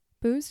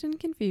Boozed and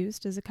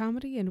Confused is a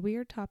comedy and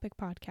weird topic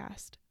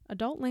podcast.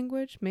 Adult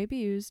language may be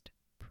used,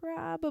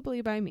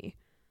 probably by me.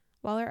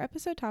 While our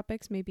episode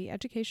topics may be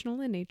educational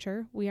in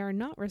nature, we are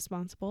not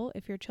responsible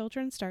if your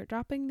children start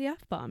dropping the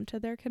F-bomb to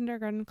their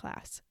kindergarten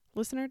class.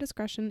 Listener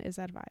discretion is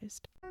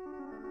advised.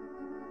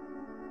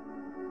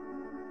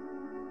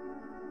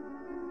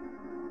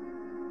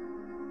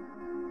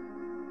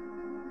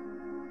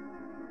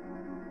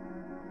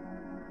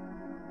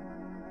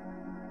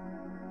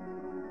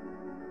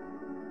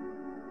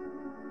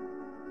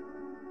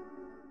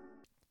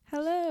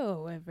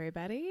 Hello,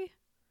 everybody.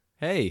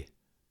 Hey.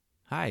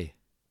 Hi.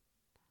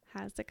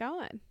 How's it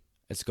going?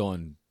 It's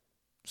going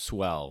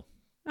swell.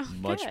 Oh,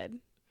 good.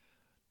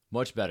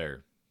 Much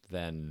better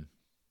than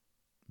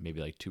maybe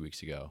like 2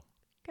 weeks ago.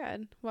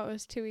 Good. What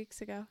was 2 weeks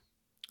ago?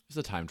 It was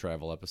a time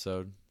travel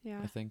episode,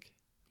 Yeah. I think.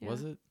 Yeah.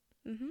 Was it?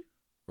 Mm-hmm.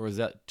 Or was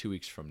that 2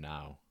 weeks from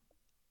now?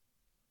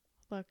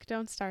 Look,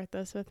 don't start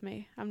this with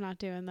me. I'm not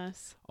doing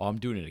this. Oh, I'm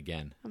doing it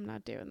again. I'm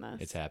not doing this.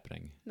 It's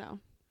happening. No.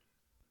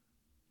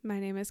 My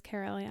name is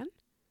Carol Ann,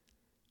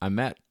 I'm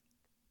Matt.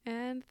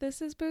 and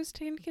this is Boozed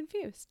and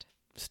Confused.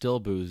 Still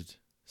boozed,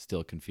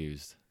 still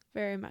confused.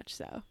 Very much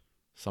so.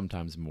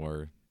 Sometimes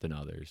more than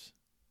others.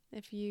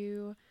 If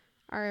you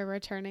are a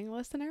returning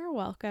listener,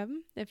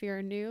 welcome. If you're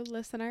a new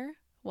listener,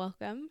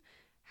 welcome.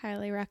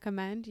 Highly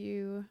recommend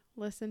you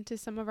listen to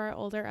some of our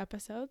older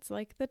episodes,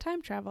 like the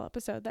time travel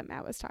episode that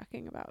Matt was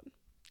talking about.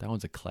 That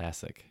one's a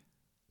classic.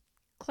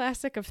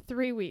 Classic of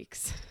 3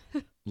 weeks.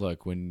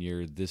 Look, when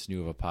you're this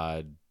new of a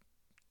pod,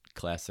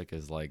 classic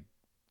is like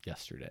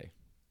yesterday.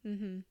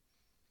 Mm-hmm.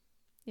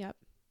 Yep.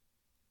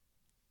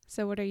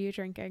 So what are you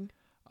drinking?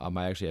 I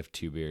actually have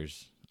 2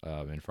 beers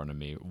in front of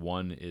me.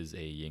 One is a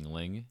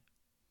Yingling,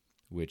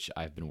 which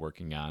I've been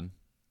working on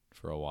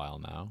for a while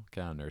now,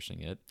 kind of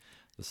nursing it.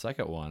 The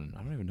second one,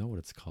 I don't even know what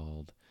it's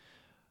called.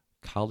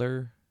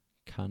 Kaller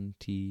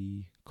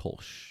Kanti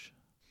Kolsch.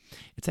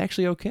 It's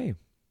actually okay.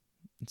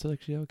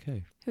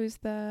 Who's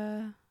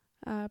the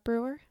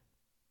brewer?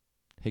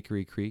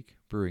 Hickory Creek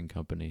Brewing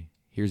Company.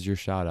 Here's your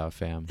shout out,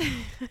 fam.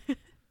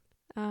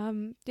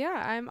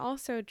 Yeah, I'm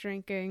also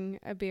drinking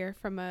a beer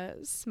from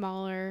a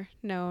smaller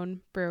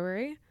known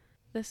brewery.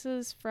 This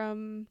is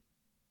from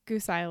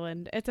Goose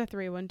Island. It's a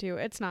 312.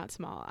 It's not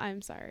small.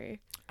 I'm sorry.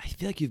 I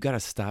feel like you've got to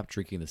stop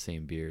drinking the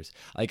same beers.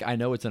 Like, I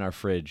know it's in our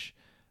fridge,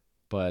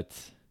 but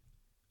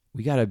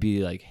we got to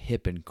be like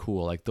hip and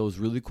cool. Like those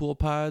really cool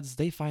pods,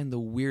 they find the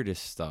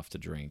weirdest stuff to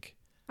drink.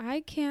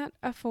 I can't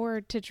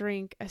afford to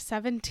drink a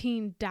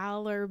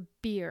 $17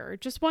 beer.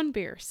 Just one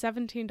beer,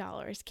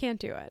 $17. Can't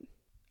do it.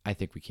 I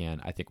think we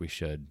can. I think we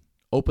should.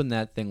 Open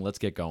that thing. Let's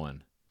get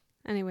going.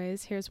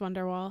 Anyways, here's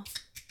Wonderwall.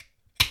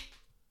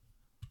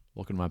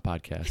 Welcome to my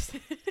podcast.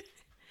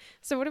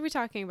 So what are we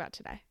talking about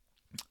today?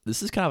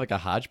 This is kind of like a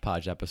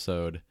hodgepodge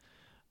episode.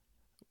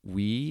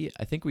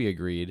 I think we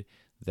agreed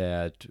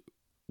that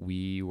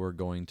we were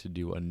going to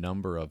do a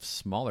number of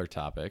smaller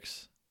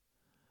topics,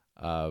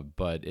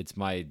 but it's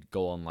my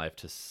goal in life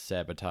to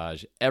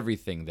sabotage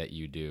everything that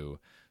you do.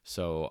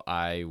 So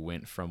I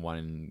went from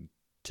wanting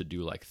to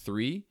do like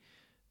 3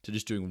 to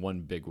just doing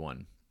one big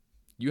one.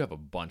 You have a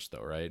bunch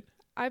though, right?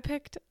 I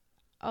picked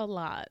a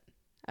lot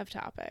of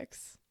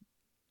topics.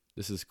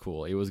 This is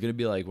cool. It was going to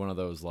be like one of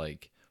those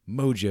like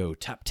Mojo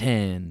Top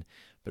 10,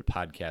 but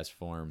podcast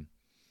form.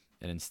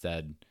 And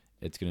instead,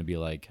 it's going to be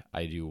like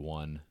I do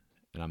one,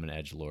 and I'm an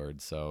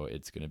edgelord, so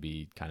it's going to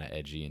be kind of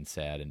edgy and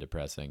sad and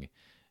depressing.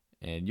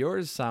 And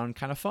yours sound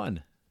kind of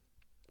fun.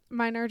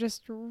 Mine are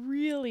just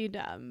really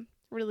dumb.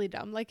 Really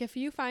dumb. Like if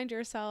you find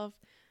yourself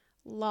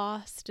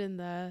lost in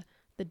the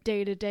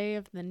day-to-day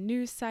of the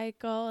news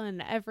cycle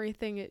and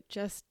everything, it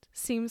just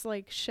seems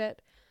like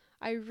shit.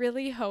 I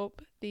really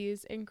hope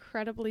these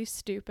incredibly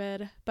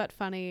stupid but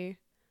funny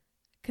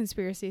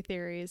conspiracy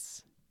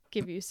theories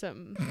give you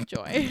some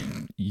joy.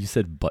 You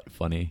said butt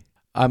funny.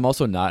 I'm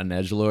also not an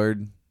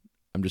edgelord.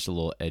 I'm just a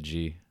little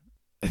edgy,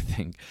 I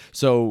think.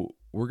 So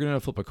we're going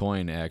to flip a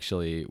coin,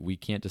 actually. We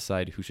can't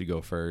decide who should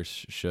go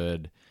first.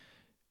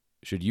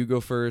 Should you go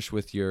first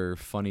with your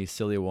funny,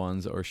 silly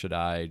ones, or should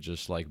I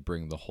just like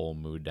bring the whole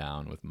mood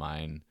down with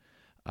mine?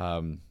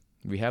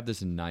 We have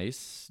this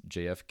nice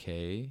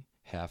JFK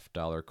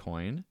 $50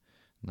 coin,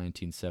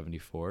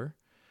 1974.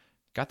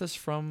 Got this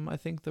from, I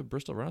think, the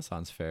Bristol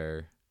Renaissance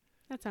Fair.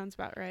 That sounds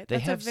about right. They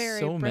That's have a very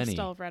so many.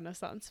 Bristol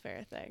Renaissance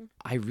Fair thing.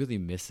 I really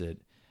miss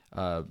it.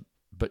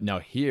 But now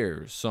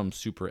here, some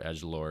super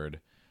edgelord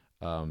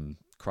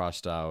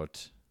crossed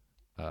out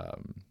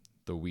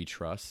the We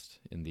Trust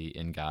in the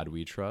In God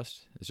We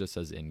Trust. It just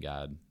says In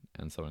God,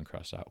 and someone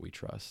crossed out We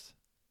Trust.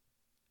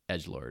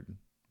 Edgelord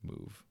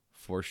move,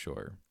 for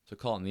sure. So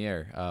call it in the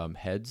air.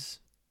 Heads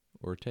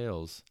or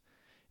tails?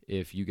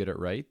 If you get it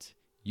right,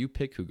 you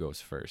pick who goes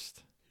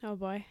first. Oh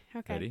boy.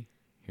 Okay. Ready?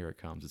 Here it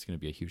comes. It's going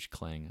to be a huge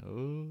clang.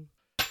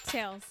 Oh.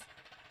 Tails.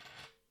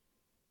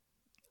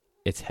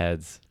 It's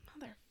heads.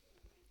 Mother.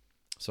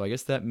 So I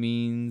guess that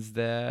means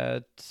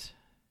that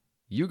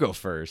you go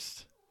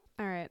first.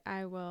 All right.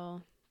 I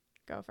will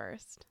go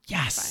first.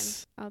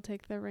 Yes. Fine. I'll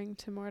take the ring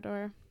to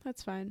Mordor.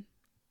 That's fine.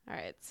 All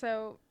right.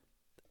 So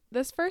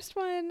this first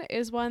one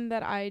is one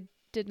that I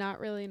did not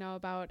really know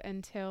about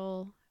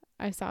until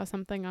I saw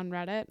something on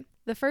Reddit.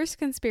 The first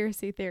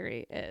conspiracy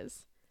theory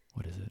is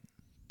What is it?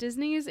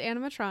 Disney's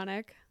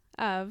animatronic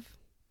of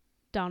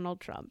Donald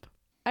Trump.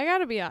 I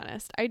gotta be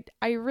honest,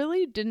 I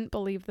really didn't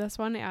believe this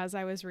one as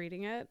I was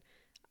reading it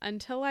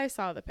until I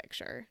saw the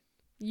picture.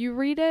 You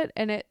read it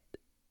and it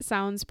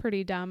sounds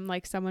pretty dumb,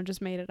 like someone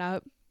just made it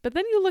up. But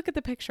then you look at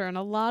the picture and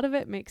a lot of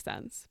it makes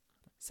sense.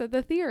 So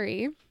the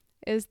theory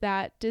is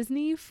that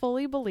Disney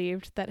fully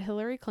believed that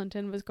Hillary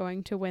Clinton was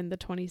going to win the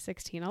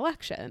 2016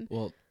 election.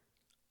 Well,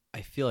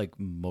 I feel like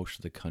most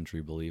of the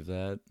country believe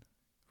that,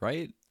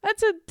 right?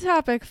 That's a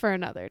topic for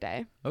another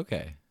day.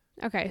 Okay.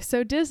 Okay,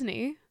 so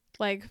Disney,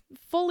 like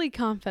fully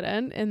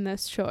confident in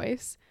this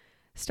choice,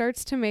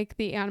 starts to make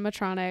the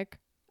animatronic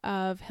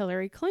of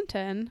Hillary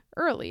Clinton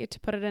early to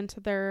put it into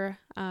their,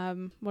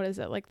 what is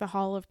it, like the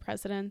Hall of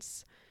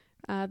Presidents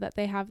that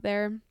they have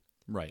there.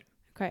 Right.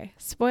 Okay,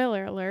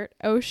 spoiler alert.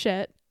 Oh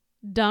shit,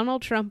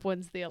 Donald Trump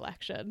wins the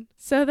election.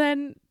 So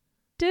then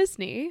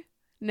Disney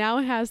now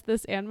has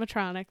this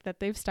animatronic that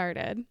they've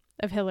started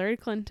of Hillary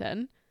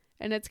Clinton,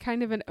 and it's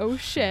kind of an oh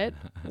shit,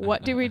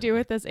 what do we do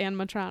with this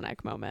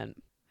animatronic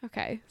moment?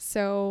 Okay,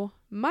 so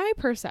my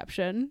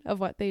perception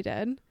of what they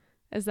did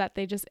is that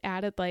they just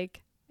added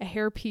like a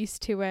hairpiece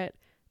to it.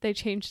 They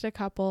changed a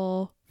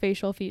couple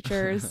facial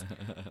features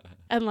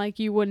and like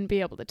you wouldn't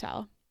be able to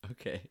tell.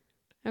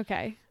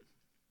 Okay.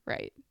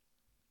 Right.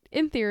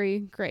 In theory,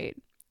 great.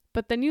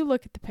 But then you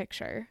look at the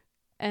picture,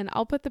 and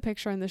I'll put the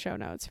picture in the show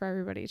notes for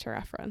everybody to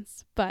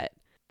reference. But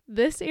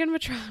this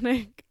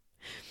animatronic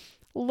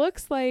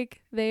looks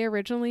like they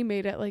originally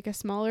made it like a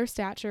smaller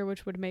stature,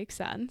 which would make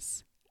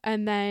sense.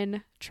 And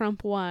then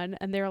Trump won,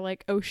 and they were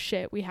like, oh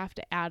shit, we have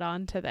to add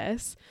on to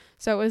this.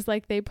 So it was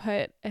like they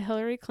put a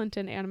Hillary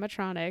Clinton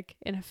animatronic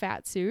in a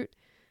fat suit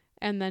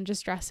and then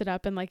just dressed it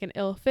up in like an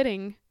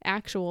ill-fitting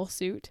actual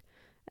suit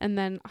and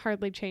then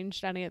hardly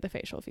changed any of the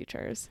facial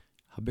features.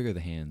 How big are the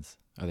hands?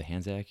 Are the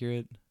hands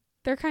accurate?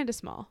 They're kind of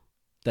small.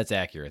 That's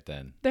accurate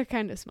then. They're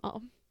kind of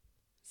small.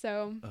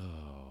 So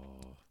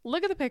Oh.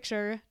 look at the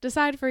picture,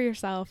 decide for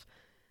yourself.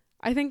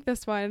 I think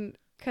this one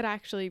could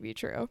actually be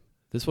true.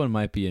 This one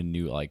might be a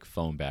new like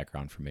phone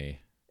background for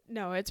me.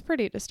 No, it's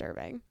pretty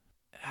disturbing.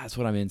 That's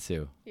what I'm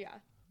into. Yeah.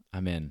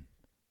 I'm in.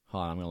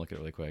 Hold on, I'm gonna look at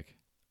it really quick.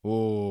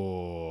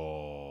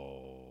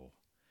 Oh.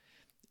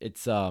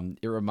 It's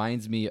it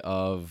reminds me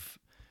of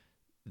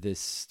this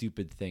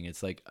stupid thing.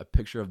 It's like a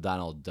picture of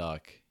Donald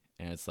Duck,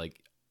 and it's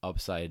like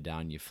upside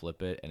down. You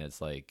flip it, and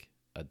it's like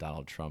a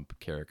Donald Trump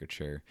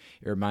caricature.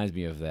 It reminds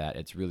me of that.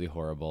 It's really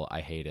horrible.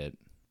 I hate it.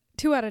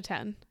 2 out of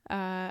 10.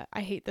 I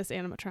hate this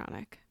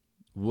animatronic.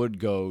 Would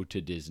go to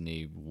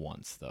Disney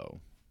once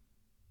though.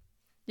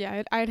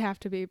 Yeah, I'd have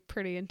to be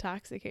pretty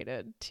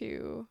intoxicated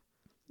to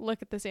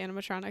look at this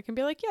animatronic and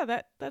be like,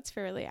 yeah, that's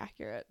fairly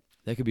accurate.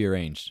 That could be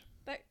arranged.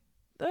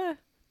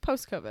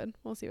 Post-COVID,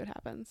 we'll see what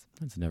happens.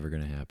 That's never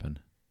gonna happen.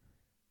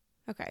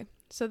 Okay,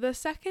 so the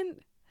second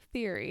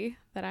theory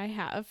that I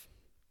have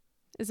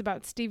is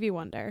about Stevie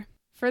Wonder.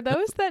 For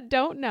those that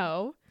don't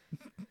know,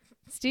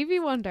 Stevie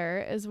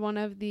Wonder is one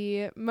of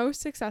the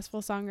most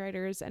successful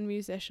songwriters and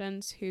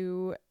musicians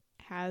who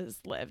has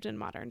lived in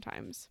modern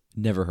times.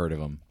 Never heard of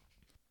him.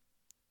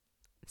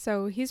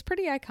 So he's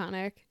pretty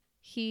iconic.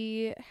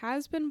 He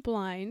has been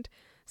blind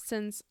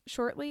since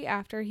shortly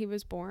after he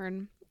was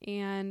born,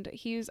 and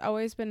he's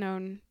always been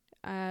known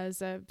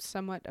as a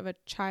somewhat of a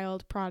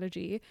child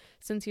prodigy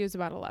since he was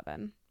about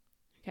 11.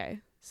 Okay,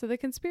 so the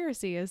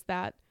conspiracy is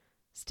that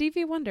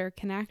Stevie Wonder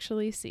can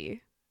actually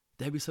see.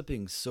 That'd be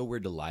something so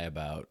weird to lie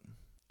about.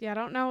 Yeah, I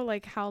don't know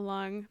like how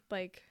long,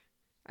 like,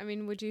 I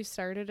mean, would you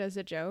start it as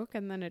a joke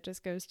and then it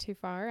just goes too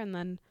far and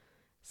then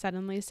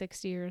suddenly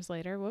 60 years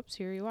later, whoops,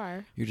 here you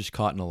are. You're just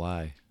caught in a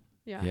lie.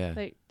 Yeah.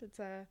 Yeah. It's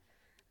a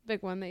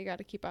big one that you got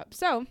to keep up.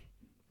 So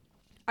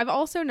I've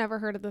also never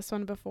heard of this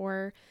one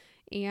before.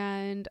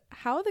 And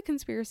how the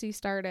conspiracy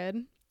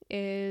started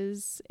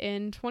is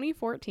in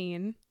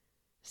 2014,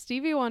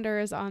 Stevie Wonder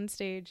is on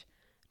stage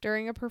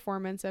during a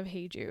performance of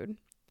Hey Jude.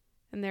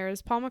 And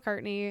there's Paul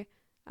McCartney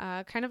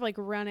kind of like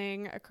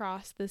running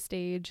across the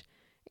stage.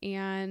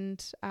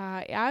 And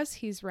as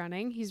he's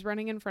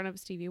running in front of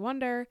Stevie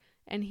Wonder,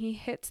 and he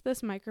hits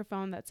this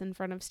microphone that's in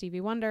front of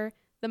Stevie Wonder.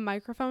 The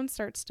microphone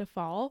starts to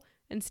fall,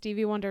 and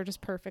Stevie Wonder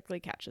just perfectly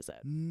catches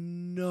it.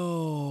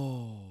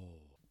 No.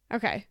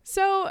 Okay,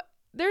 so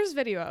there's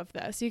video of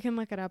this. You can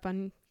look it up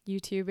on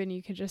YouTube, and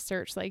you can just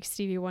search like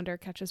Stevie Wonder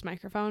catches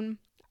microphone.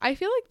 I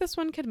feel like this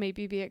one could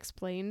maybe be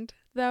explained,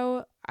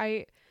 though.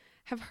 I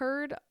have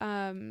heard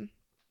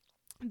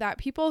that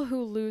people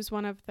who lose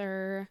one of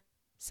their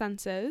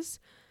senses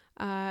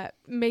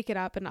make it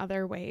up in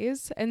other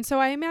ways. And so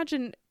I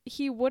imagine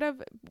he would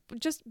have,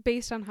 just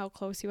based on how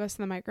close he was to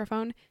the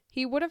microphone,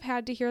 he would have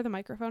had to hear the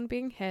microphone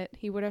being hit.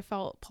 He would have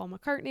felt Paul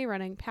McCartney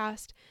running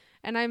past.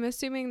 And I'm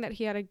assuming that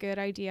he had a good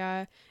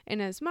idea in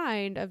his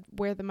mind of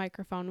where the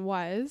microphone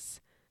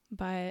was.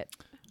 But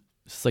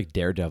it's like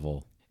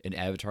Daredevil in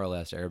Avatar: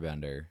 Last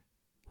Airbender,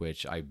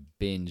 which I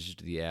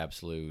binged the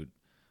absolute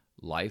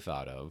life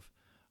out of.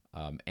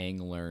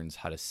 Aang learns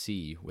how to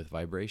see with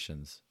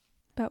vibrations.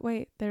 But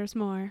wait, there's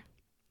more.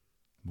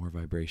 More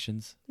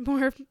vibrations?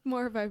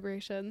 More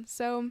vibration.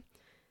 So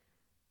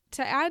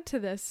to add to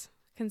this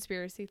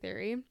conspiracy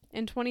theory,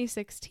 in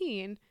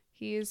 2016,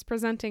 he's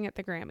presenting at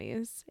the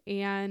Grammys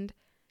and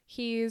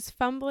he's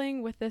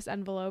fumbling with this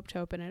envelope to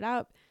open it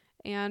up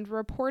and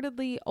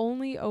reportedly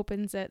only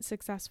opens it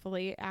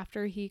successfully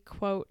after he,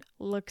 quote,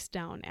 looks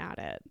down at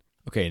it.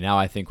 Okay, now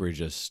I think we're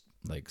just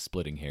like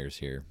splitting hairs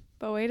here.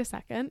 But wait a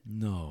second.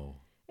 No.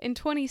 In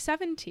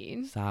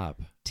 2017,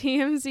 Stop.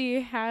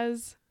 TMZ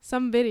has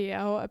some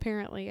video,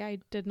 apparently, I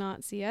did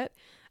not see it,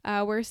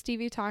 where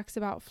Stevie talks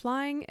about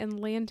flying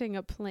and landing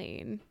a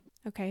plane.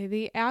 Okay,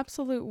 the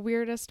absolute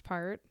weirdest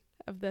part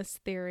of this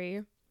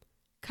theory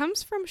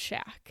comes from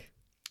Shaq.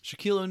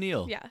 Shaquille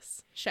O'Neal.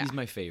 Yes, Shaq. He's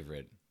my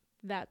favorite.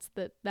 That's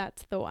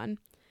the one.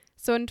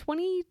 So in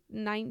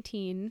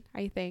 2019,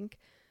 I think,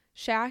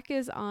 Shaq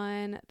is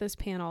on this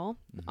panel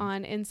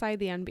on Inside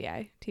the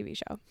NBA TV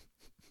show.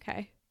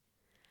 Okay.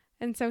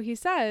 And so he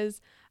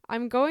says,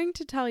 I'm going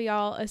to tell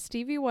y'all a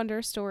Stevie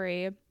Wonder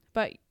story,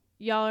 but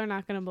y'all are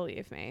not going to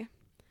believe me.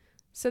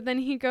 So then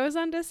he goes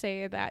on to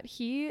say that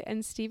he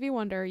and Stevie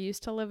Wonder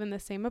used to live in the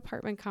same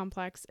apartment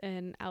complex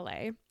in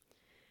LA,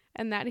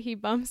 and that he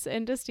bumps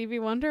into Stevie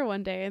Wonder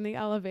one day in the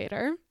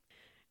elevator.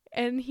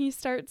 And he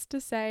starts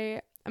to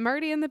say, I'm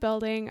already in the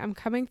building. I'm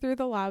coming through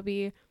the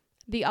lobby.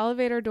 The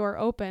elevator door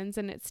opens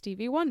and it's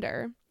Stevie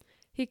Wonder.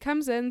 He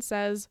comes in,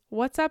 says,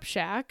 what's up,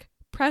 Shaq?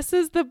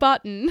 Presses the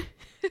button.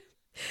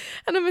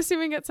 And I'm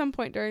assuming at some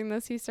point during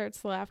this, he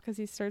starts to laugh because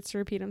he starts to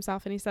repeat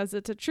himself. And he says,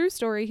 it's a true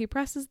story. He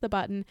presses the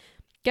button,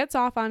 gets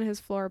off on his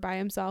floor by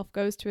himself,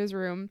 goes to his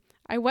room.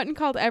 I went and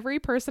called every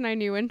person I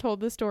knew and told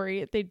the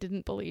story. They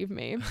didn't believe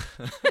me.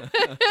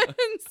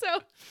 And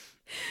so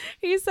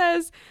he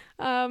says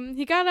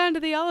he got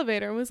onto the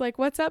elevator and was like,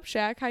 what's up,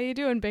 Shaq? How you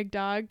doing, big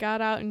dog? Got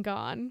out and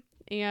gone.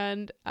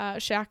 And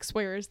Shaq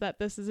swears that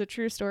this is a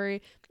true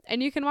story.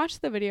 And you can watch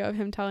the video of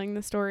him telling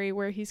the story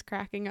where he's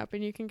cracking up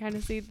and you can kind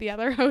of see the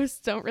other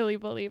hosts don't really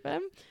believe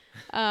him.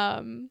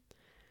 Yeah,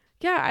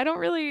 I don't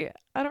really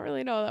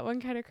know. That one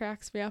kind of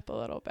cracks me up a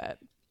little bit.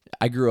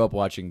 I grew up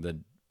watching the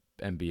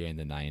NBA in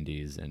the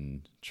 90s,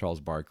 and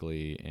Charles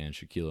Barkley and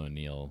Shaquille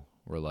O'Neal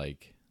were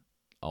like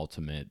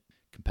ultimate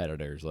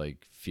competitors,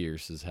 like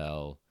fierce as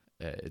hell.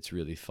 It's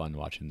really fun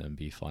watching them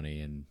be funny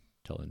and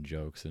telling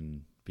jokes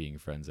and being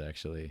friends,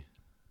 actually.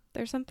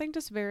 There's something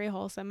just very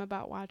wholesome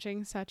about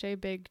watching such a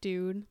big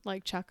dude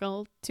like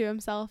chuckle to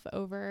himself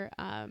over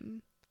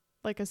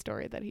like a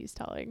story that he's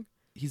telling.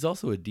 He's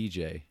also a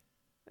DJ.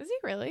 Is he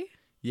really?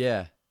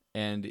 Yeah,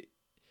 and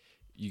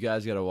you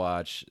guys got to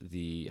watch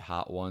the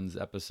Hot Ones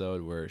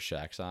episode where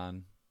Shaq's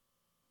on.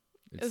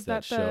 It's Is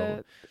that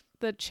show.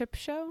 the Chip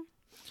show?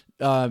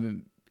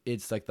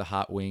 It's like the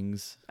Hot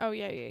Wings. Oh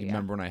yeah. You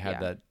remember when I had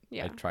that?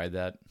 Yeah. I tried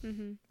that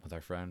Mm-hmm. with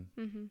our friend,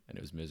 Mm-hmm. and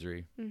it was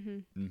misery.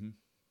 Mm-hmm.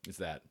 It's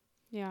that.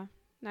 Yeah,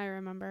 I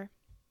remember.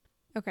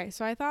 Okay,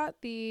 so I thought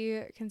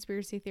the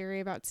conspiracy theory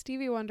about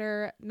Stevie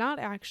Wonder not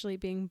actually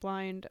being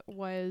blind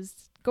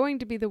was going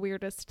to be the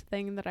weirdest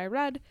thing that I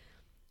read,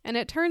 and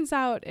it turns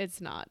out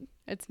it's not.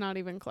 It's not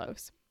even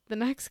close. The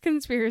next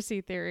conspiracy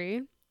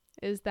theory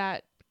is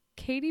that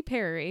Katy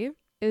Perry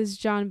is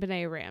John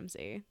Benet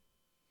Ramsey.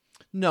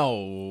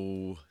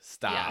 No,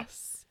 stop.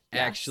 Yes.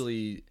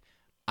 Actually,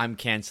 I'm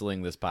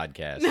canceling this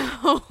podcast.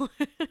 No.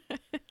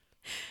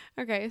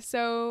 Okay,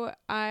 so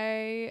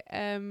I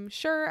am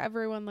sure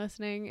everyone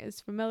listening is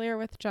familiar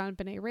with John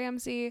Benet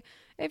Ramsey.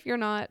 If you're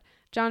not,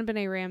 John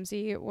Benet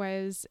Ramsey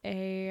was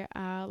a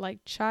like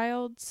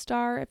child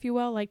star, if you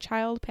will, like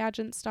child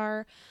pageant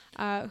star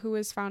who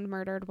was found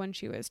murdered when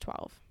she was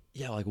 12.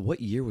 Yeah, like what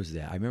year was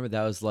that? I remember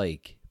that was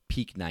like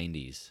peak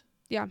 90s.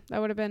 Yeah, that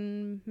would have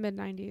been mid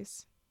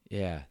 90s.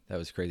 Yeah, that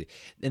was crazy.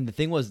 And the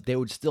thing was, they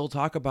would still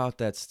talk about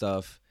that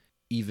stuff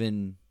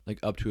even like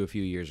up to a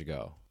few years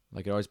ago.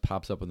 Like, it always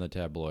pops up in the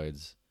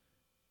tabloids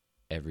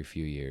every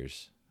few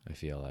years, I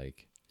feel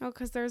like. Oh,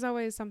 because there's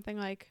always something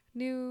like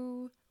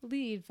new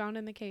lead found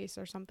in the case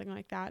or something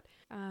like that.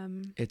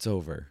 It's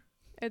over.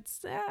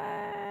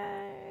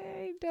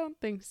 I don't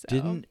think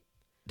so.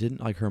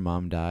 Didn't like her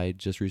mom die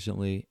just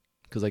recently?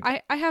 Because like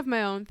I have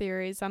my own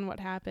theories on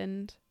what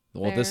happened.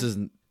 well, this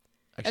isn't.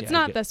 Actually, It's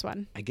not this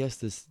one. I guess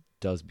this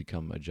does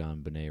become a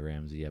John Benet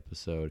Ramsey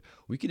episode.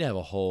 We could have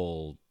a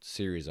whole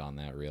series on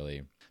that,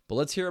 really. But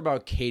let's hear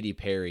about Katy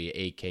Perry,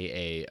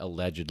 a.k.a.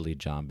 allegedly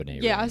John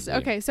Benet Yes. Ramsey.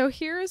 Okay. So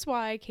here's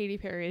why Katy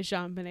Perry is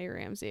John Benet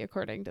Ramsey,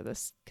 according to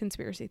this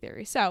conspiracy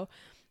theory. So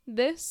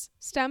this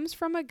stems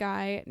from a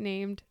guy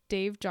named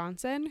Dave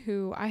Johnson,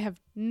 who I have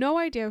no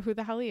idea who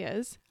the hell he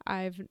is.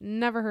 I've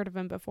never heard of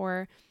him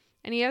before.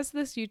 And he has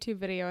this YouTube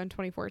video in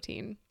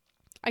 2014.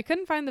 I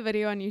couldn't find the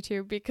video on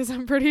YouTube because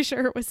I'm pretty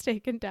sure it was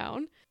taken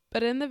down.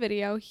 But in the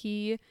video,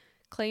 he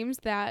claims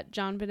that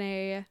John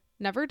Benet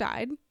never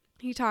died.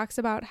 He talks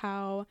about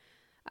how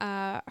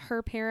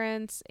her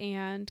parents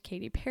and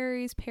Katy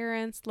Perry's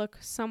parents look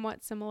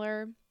somewhat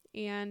similar.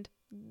 And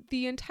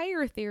the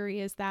entire theory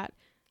is that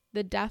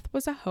the death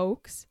was a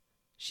hoax.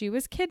 She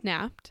was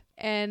kidnapped.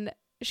 And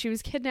she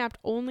was kidnapped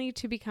only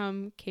to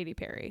become Katy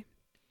Perry.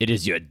 It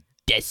is your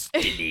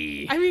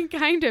destiny. I mean,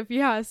 kind of,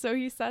 yeah. So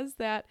he says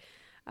that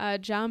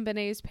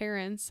JonBenét's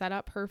parents set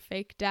up her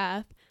fake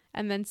death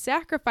and then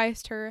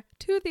sacrificed her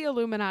to the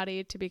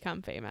Illuminati to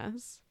become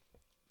famous.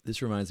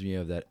 This reminds me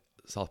of that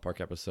South Park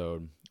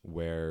episode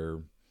where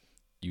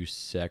you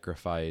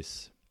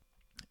sacrifice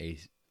a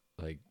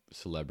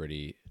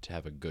celebrity to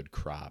have a good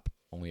crop.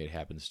 Only it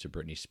happens to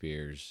Britney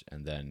Spears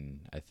and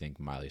then I think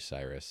Miley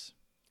Cyrus.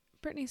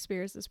 Britney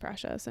Spears is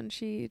precious and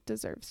she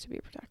deserves to be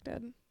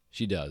protected.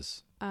 She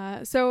does.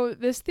 So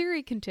this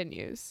theory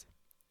continues.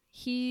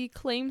 He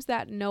claims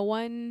that no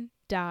one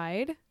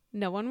died,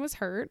 no one was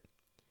hurt,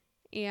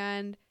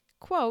 and,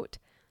 quote,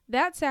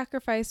 that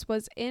sacrifice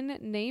was in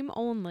name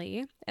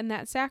only, and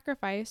that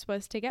sacrifice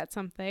was to get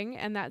something,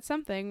 and that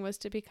something was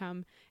to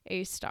become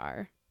a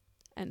star,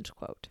 end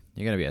quote.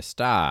 You're going to be a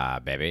star,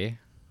 baby.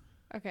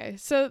 Okay,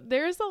 so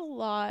there's a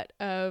lot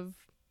of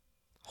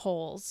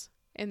holes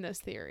in this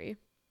theory.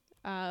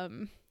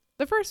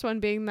 The first one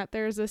being that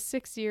there's a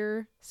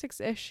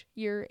 6-ish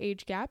year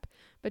age gap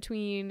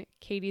between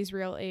Katy's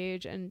real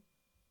age and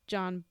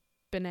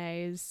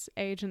JonBenét's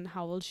age and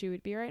how old she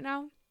would be right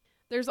now.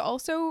 There's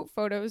also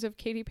photos of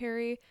Katy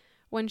Perry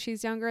when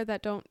she's younger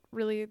that don't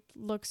really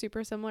look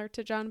super similar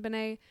to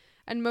JonBenet,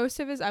 and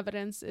most of his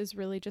evidence is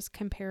really just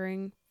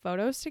comparing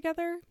photos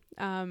together,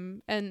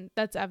 and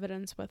that's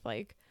evidence with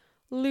like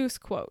loose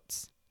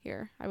quotes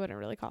here. I wouldn't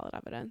really call it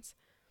evidence.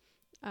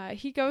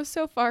 He goes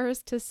so far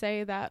as to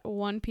say that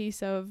one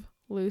piece of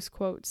loose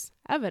quotes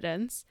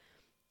evidence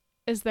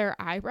is their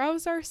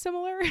eyebrows are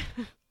similar.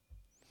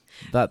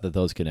 That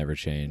those can never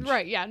change.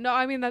 Right, yeah. No,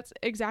 I mean, that's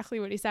exactly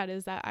what he said,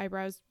 is that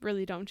eyebrows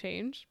really don't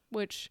change,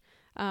 which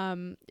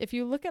if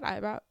you look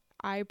at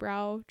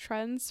eyebrow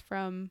trends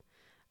from,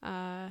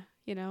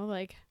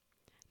 like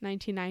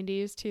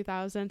 1990s,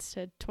 2000s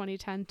to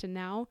 2010 to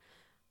now,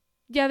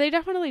 yeah, they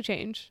definitely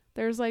change.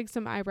 There's like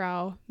some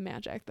eyebrow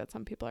magic that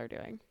some people are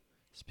doing.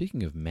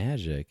 Speaking of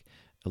magic,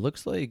 it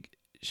looks like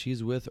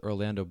she's with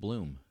Orlando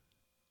Bloom.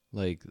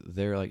 Like,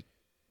 they're, like,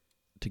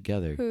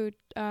 together. Who,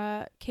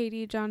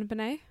 Katy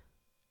JonBenet?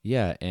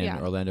 Yeah, and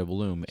Yeah. Orlando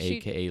Bloom,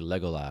 a.k.a.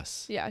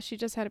 Legolas. Yeah, she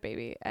just had a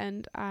baby,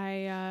 and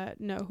I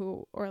know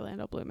who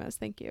Orlando Bloom is.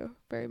 Thank you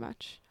very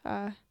much.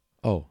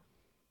 Oh,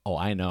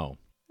 I know.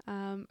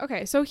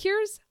 Okay, so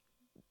here's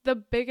the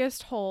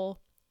biggest hole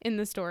in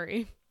the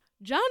story.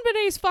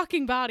 JonBenet's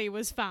fucking body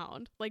was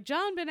found. Like,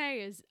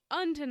 JonBenet is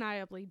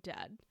undeniably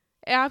dead.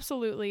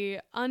 Absolutely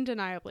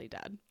undeniably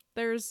dead.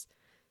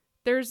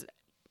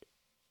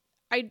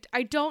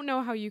 I don't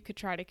know how you could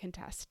try to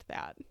contest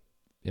that.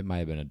 It might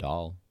have been a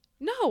doll.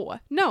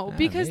 No,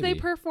 because they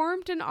maybe.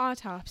 performed an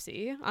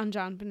autopsy on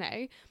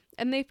JonBenet,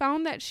 and they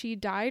found that she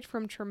died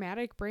from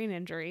traumatic brain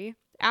injury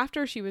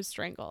after she was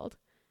strangled.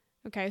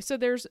 Okay, so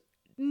there's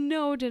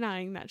no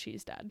denying that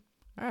she's dead.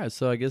 All right,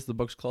 so I guess the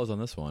book's closed on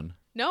this one.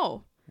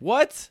 No,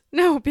 What?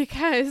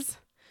 because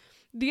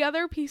the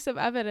other piece of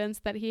evidence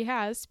that he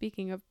has,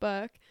 speaking of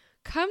book,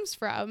 comes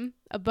from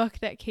a book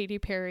that Katy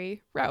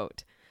Perry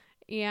wrote.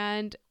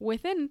 And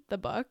within the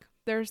book,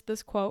 there's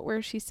this quote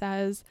where she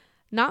says,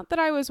 "Not that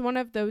I was one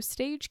of those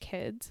stage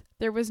kids.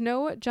 There was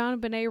no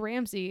JonBenet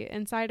Ramsey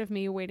inside of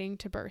me waiting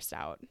to burst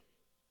out."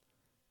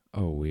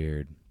 Oh,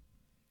 weird.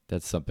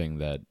 That's something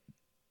that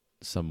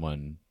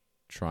someone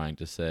trying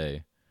to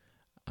say,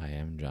 I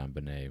am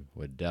JonBenet,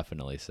 would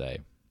definitely say.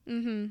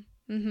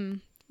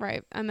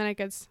 Right. And then it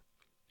gets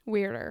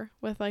weirder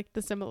with like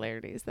the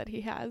similarities that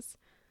he has.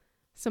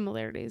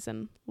 Similarities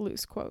and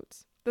loose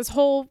quotes. This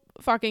whole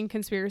fucking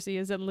conspiracy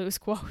is in loose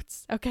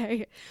quotes.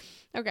 Okay,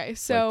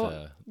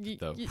 so Like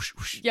the whoosh,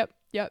 whoosh.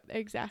 Yep,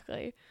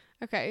 exactly.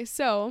 Okay,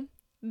 so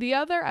the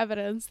other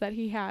evidence that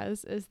he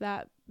has is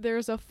that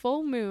there's a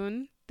full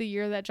moon the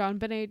year that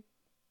JonBenet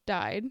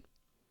died.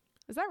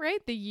 Is that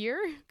right? The year?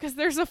 Because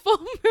there's a full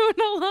moon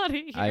a lot of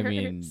years. I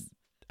mean,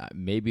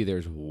 maybe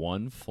there's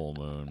one full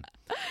moon.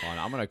 Hold on,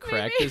 I'm gonna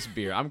crack Maybe. this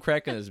beer. I'm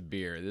cracking this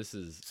beer. This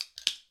is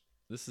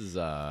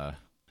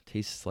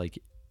tastes like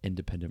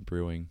independent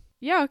brewing.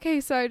 Yeah, okay,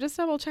 so I just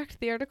double checked.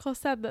 The article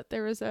said that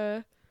there was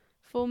a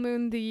full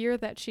moon the year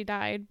that she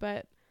died,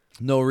 but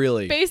No,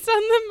 really. based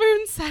on the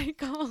moon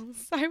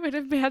cycles, I would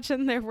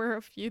imagine there were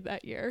a few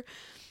that year.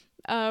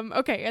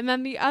 Okay, and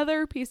then the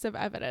other piece of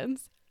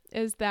evidence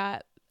is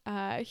that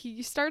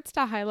he starts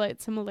to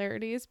highlight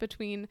similarities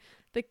between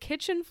the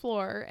kitchen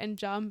floor in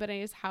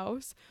JonBenet's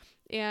house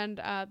and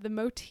the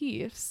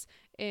motifs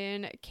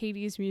in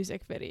Katy's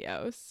music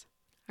videos.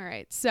 All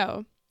right,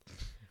 so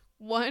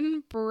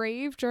one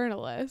brave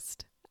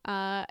journalist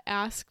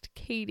asked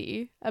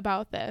Katy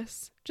about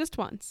this just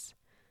once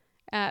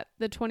at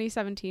the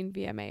 2017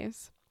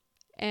 VMAs.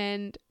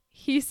 And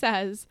he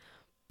says,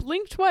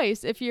 "Blink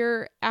twice if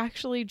you're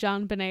actually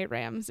JonBenet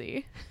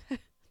Ramsey."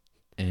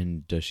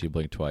 And does she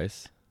blink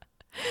twice?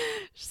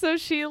 So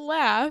she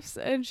laughs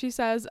and she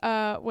says,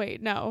 wait,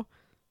 no,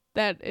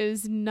 that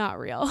is not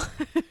real."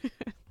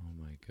 Oh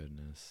my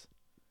goodness.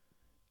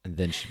 And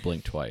then she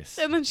blinked twice.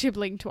 And then she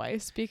blinked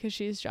twice because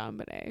she's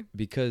JonBenet.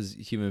 Because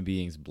human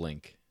beings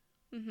blink.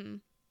 Mm-hmm.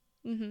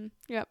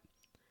 Yep.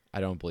 I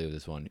don't believe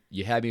this one.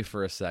 You had me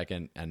for a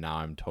second, and now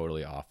I'm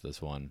totally off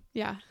this one.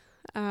 Yeah.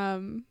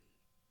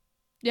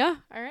 Yeah.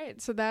 All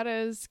right. So that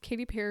is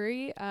Katy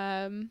Perry,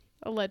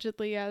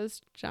 allegedly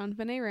as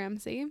JonBenet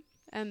Ramsey.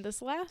 And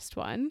this last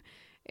one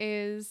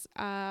is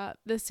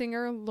the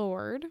singer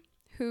Lorde,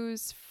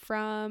 who's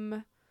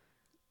from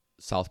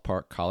South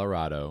Park,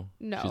 Colorado.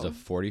 No. She's a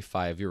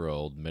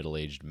 45-year-old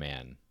middle-aged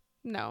man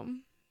No.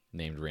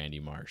 named Randy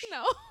Marsh.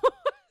 No.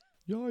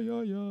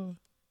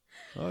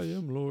 Yeah. I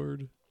am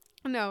Lorde.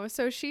 No.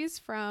 So she's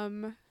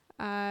from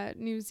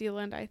New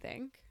Zealand, I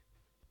think.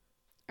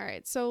 All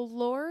right. So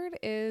Lorde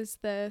is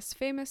this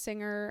famous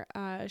singer.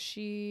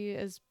 She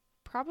is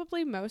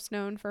probably most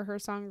known for her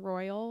song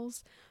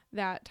Royals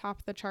that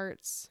topped the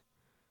charts.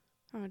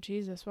 Oh,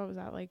 Jesus. What was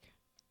that? Like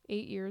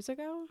 8 years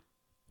ago?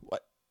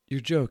 What? You're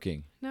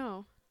joking.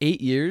 No.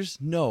 8 years?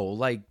 No,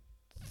 like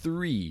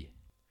 3.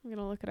 I'm going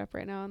to look it up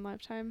right now on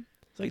Lifetime.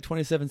 It's like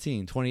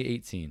 2017,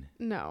 2018.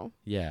 No.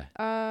 Yeah.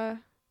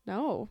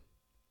 No.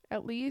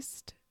 At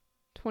least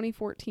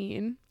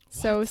 2014.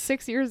 So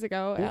 6 years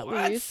ago, at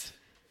least.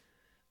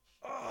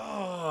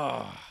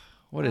 Oh,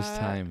 what is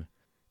time?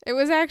 It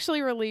was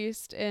actually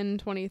released in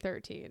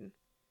 2013.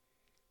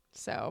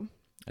 So.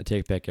 I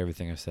take back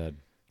everything I said.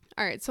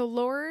 All right. So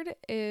Lorde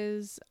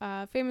is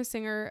a famous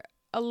singer,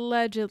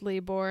 allegedly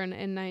born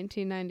in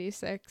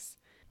 1996,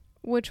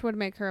 which would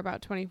make her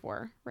about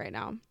 24 right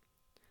now.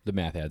 The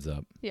math adds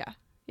up. Yeah.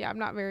 Yeah. I'm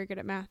not very good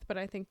at math, but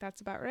I think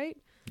that's about right.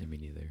 Yeah, me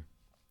neither.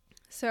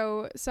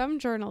 So some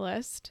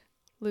journalist,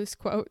 loose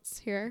quotes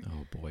here.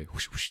 Oh, boy.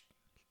 Whoosh, whoosh.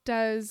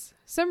 Does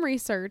some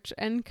research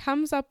and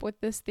comes up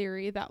with this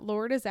theory that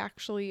Lorde is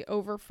actually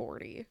over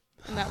 40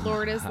 and that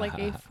Lorde is like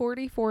a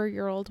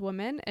 44-year-old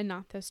woman and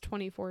not this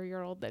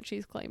 24-year-old that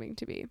she's claiming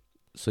to be.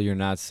 So you're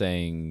not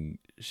saying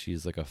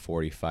she's like a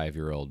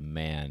 45-year-old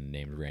man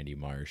named Randy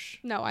Marsh?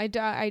 No,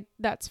 I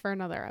that's for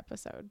another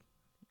episode.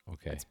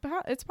 Okay.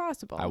 It's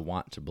possible. I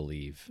want to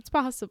believe. It's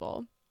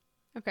possible.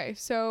 Okay,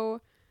 so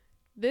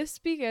this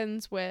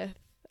begins with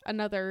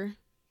another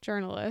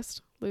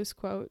journalist, loose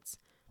quotes,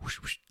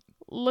 Whoosh, whoosh.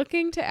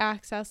 looking to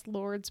access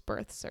Lorde's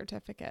birth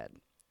certificate,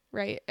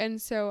 right?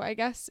 And so I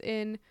guess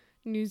in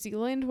New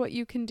Zealand, what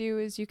you can do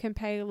is you can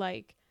pay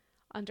like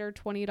under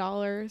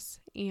 $20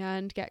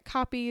 and get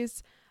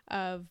copies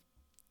of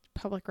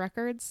public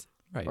records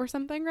Right. or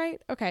something,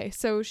 right? Okay,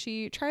 so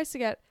she tries to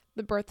get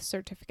the birth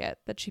certificate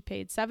that she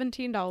paid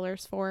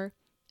 $17 for,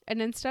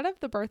 and instead of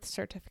the birth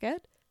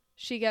certificate,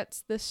 she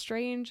gets this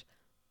strange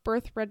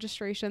birth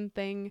registration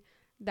thing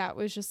that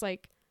was just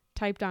like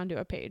typed onto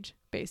a page,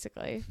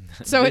 basically.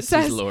 So This it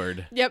says is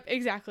Lorde. Yep,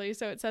 exactly.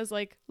 So it says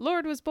like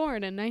Lorde was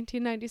born in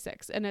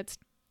 1996, and it's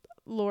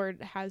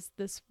Lorde has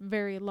this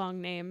very long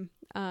name.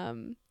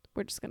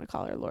 We're just gonna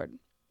call her Lorde.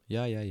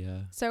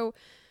 Yeah. So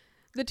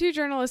the two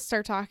journalists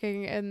are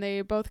talking, and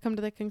they both come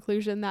to the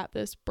conclusion that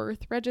this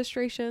birth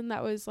registration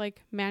that was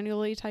like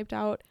manually typed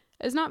out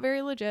is not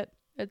very legit.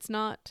 It's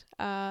not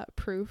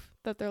proof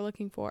that they're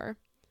looking for.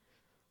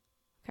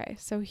 Okay,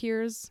 so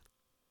here's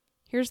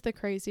the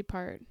crazy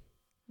part.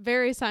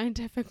 Very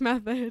scientific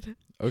method.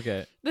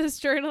 Okay. This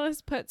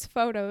journalist puts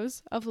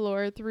photos of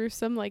Lorde through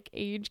some like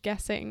age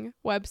guessing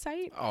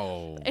website.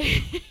 Oh.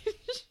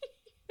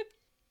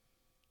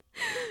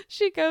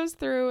 She goes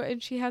through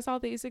and she has all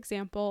these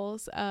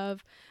examples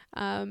of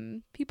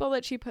people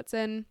that she puts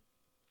in,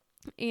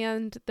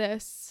 and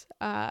this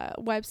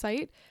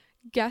website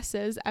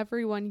guesses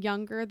everyone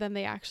younger than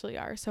they actually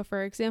are. So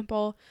for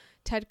example,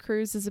 Ted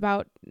Cruz is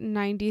about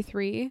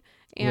 93,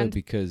 and Right,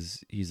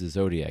 because he's a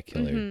Zodiac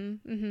killer.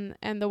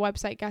 And the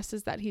website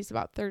guesses that he's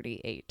about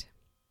 38.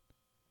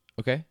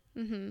 Okay.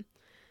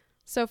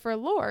 So for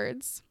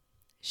Lorde's,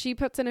 she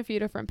puts in a few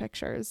different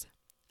pictures.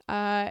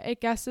 It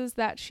guesses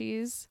that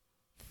she's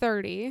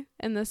 30.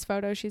 In this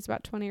photo, she's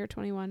about 20 or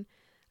 21.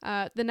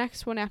 The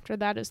next one after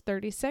that is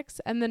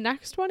 36. And the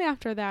next one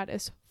after that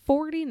is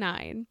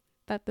 49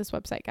 that this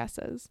website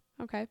guesses.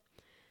 Okay.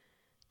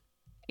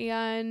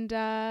 And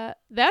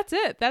that's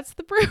it. That's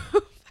the proof.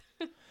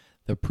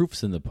 The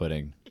proof's in the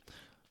pudding.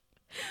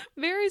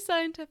 Very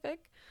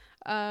scientific.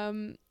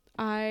 I'm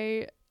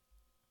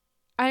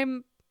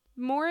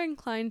more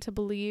inclined to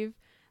believe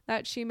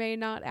that she may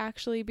not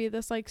actually be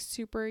this like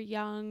super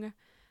young,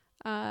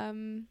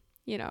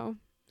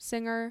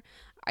 singer.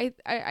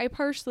 I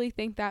partially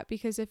think that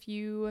because if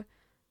you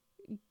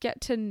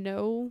get to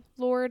know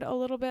Lorde a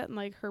little bit and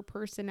like her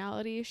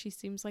personality, she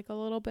seems like a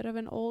little bit of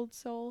an old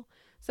soul.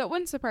 So it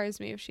wouldn't surprise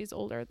me if she's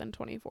older than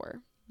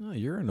 24. Oh,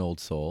 you're an old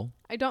soul.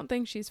 I don't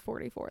think she's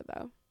 44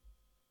 though.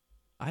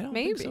 I don't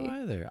Maybe. think so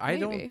either.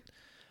 Maybe.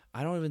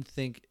 I don't even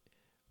think.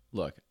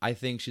 Look, I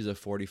think she's a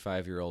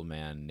 45-year-old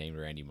man named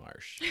Randy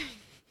Marsh.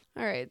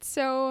 All right.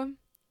 So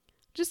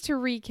just to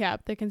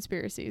recap the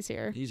conspiracies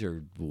here. These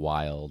are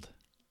wild.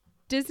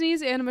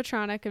 Disney's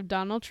animatronic of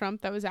Donald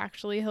Trump that was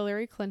actually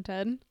Hillary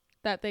Clinton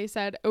that they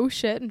said, oh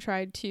shit, and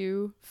tried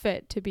to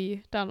fit to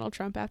be Donald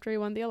Trump after he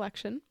won the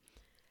election.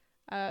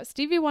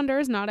 Stevie Wonder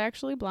is not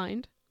actually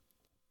blind.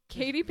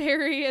 Katy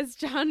Perry is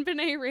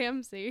JonBenet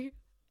Ramsey.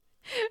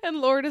 And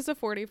Lord is a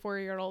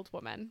 44-year-old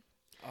woman.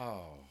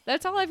 Oh.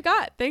 That's all I've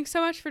got. Thanks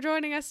so much for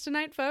joining us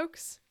tonight,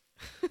 folks.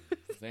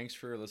 Thanks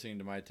for listening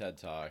to my TED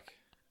Talk.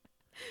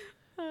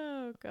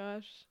 Oh,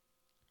 gosh.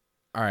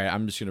 All right,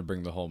 I'm just going to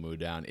bring the whole mood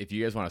down. If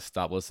you guys want to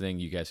stop listening,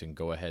 you guys can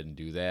go ahead and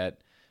do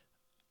that.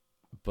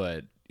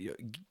 But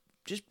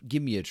just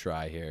give me a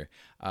try here.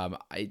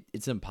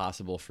 It's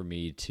impossible for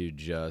me to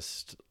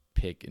just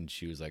pick and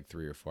choose like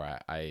 3 or 4.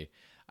 I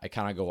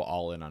kind of go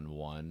all in on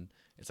one.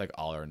 It's like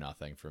all or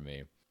nothing for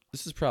me.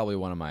 This is probably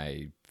one of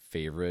my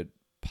favorite,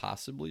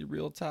 possibly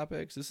real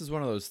topics. This is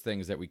one of those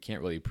things that we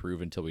can't really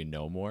prove until we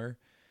know more.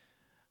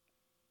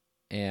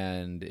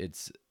 And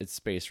it's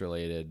space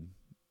related.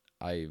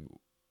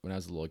 When I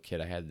was a little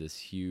kid, I had this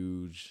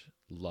huge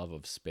love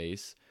of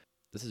space.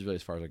 This is really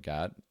as far as I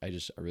got. I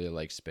really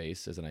like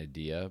space as an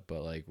idea,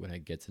 but like when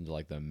it gets into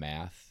like the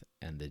math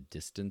and the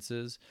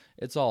distances,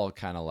 it's all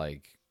kind of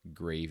like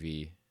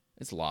gravy.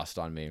 It's lost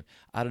on me.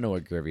 I don't know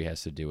what gravy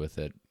has to do with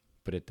it,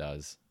 but it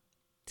does.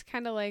 It's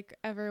kind of like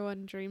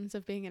everyone dreams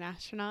of being an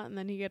astronaut, and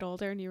then you get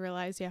older and you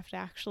realize you have to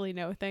actually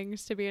know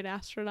things to be an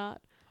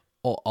astronaut.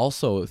 Oh,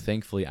 also,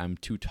 thankfully, I'm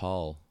too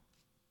tall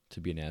to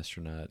be an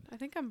astronaut. I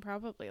think I'm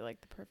probably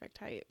like the perfect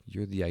height.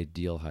 You're the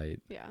ideal height.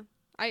 Yeah.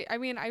 I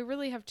mean, I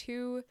really have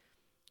 2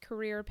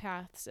 career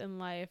paths in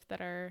life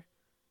that are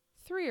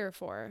 3 or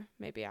 4,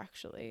 maybe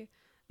actually.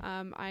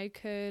 I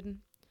could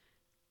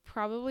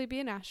probably be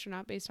an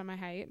astronaut based on my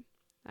height.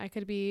 I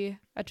could be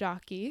a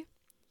jockey.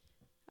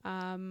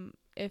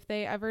 If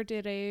they ever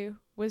did a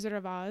Wizard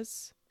of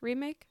Oz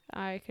remake,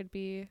 I could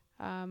be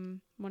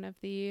one of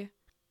the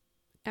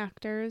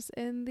actors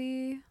in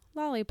the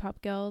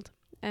Lollipop Guild.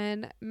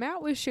 And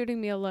Matt was shooting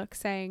me a look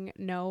saying,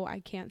 no, I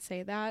can't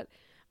say that.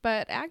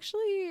 But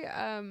actually,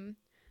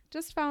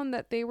 just found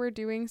that they were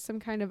doing some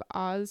kind of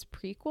Oz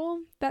prequel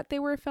that they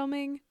were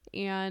filming.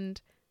 And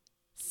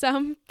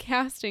some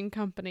casting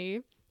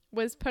company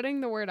was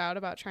putting the word out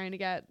about trying to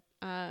get,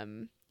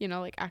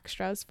 like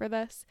extras for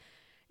this.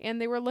 And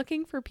they were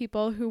looking for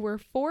people who were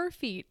 4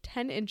 feet,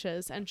 10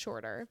 inches and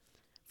shorter.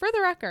 For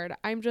the record,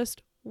 I'm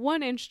just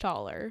 1 inch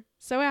taller.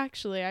 So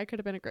actually, I could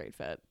have been a great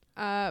fit.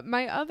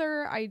 My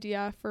other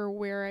idea for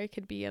where I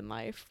could be in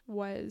life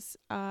was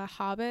a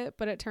Hobbit,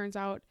 but it turns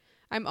out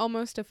I'm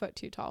almost a foot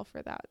too tall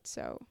for that.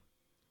 So,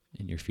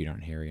 and your feet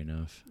aren't hairy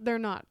enough. They're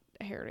not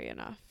hairy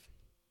enough.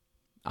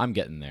 I'm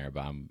getting there,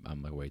 but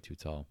I'm like way too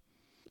tall.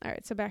 All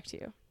right, so back to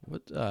you.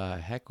 What the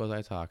heck was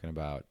I talking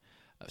about?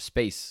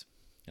 Space.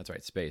 That's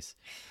right, space.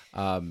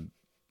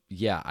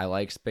 Yeah, I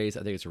like space.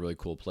 I think it's a really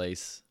cool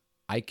place.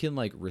 I can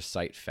like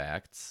recite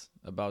facts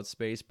about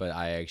space, but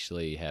I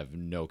actually have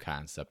no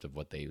concept of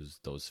what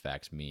those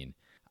facts mean.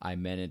 I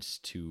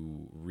managed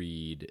to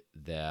read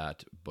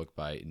that book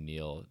by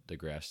Neil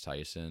deGrasse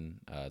Tyson.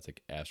 It's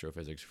like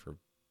Astrophysics for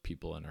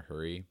People in a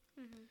Hurry.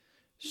 Mm-hmm.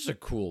 It's just a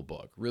cool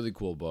book, really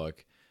cool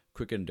book,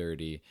 quick and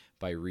dirty.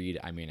 By read,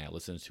 I mean I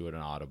listened to it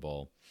on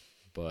Audible,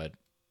 but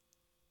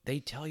they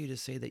tell you to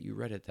say that you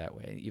read it that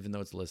way, even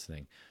though it's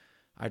listening.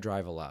 I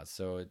drive a lot,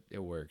 so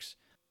it works.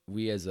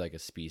 We as like a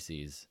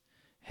species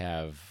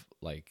have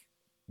like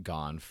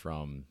gone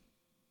from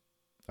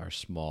our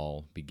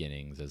small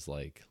beginnings as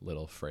like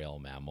little frail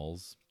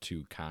mammals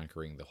to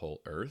conquering the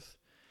whole earth.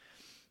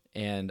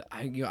 And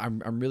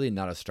I'm really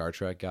not a Star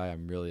Trek guy.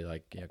 I'm really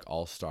like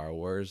all Star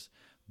Wars,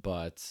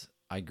 but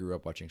I grew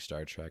up watching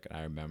Star Trek, and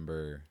I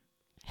remember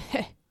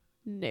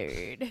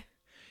nerd.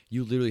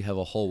 You literally have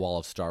a whole wall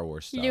of Star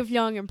Wars stuff. Live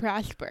young and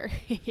prosper.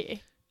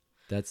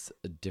 That's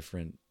a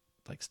different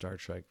like Star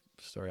Trek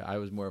story. I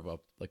was more of a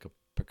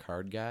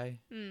Picard guy.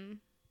 Mm.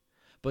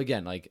 But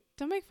again, like,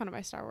 don't make fun of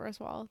my Star Wars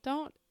wall.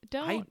 Don't.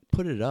 I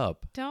put it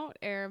up. Don't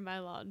air my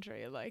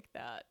laundry like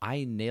that.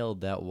 I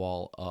nailed that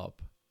wall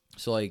up.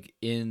 So like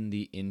in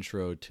the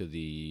intro to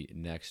the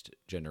Next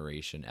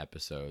Generation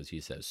episodes,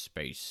 he says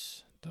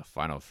space, the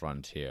final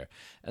frontier.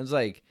 And it's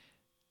like,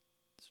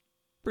 it's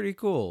pretty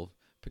cool.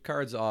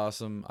 Picard's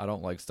awesome. I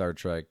don't like Star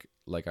Trek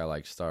like I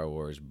like Star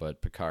Wars,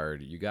 but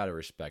Picard, you got to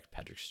respect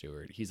Patrick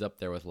Stewart. He's up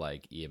there with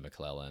like Ian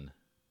McKellen.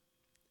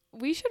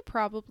 We should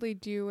probably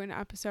do an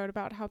episode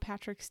about how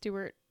Patrick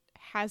Stewart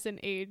hasn't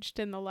aged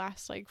in the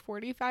last like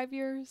 45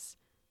 years.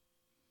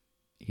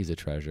 He's a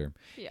treasure.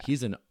 Yeah.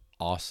 He's an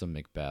awesome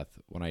Macbeth.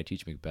 When I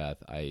teach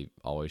Macbeth, I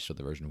always show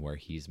the version where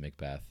he's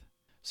Macbeth.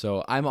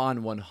 So I'm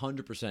on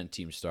 100%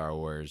 Team Star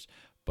Wars,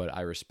 but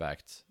I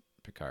respect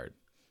Picard.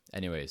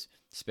 Anyways,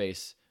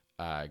 space,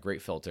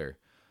 great filter.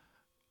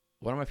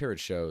 One of my favorite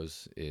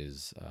shows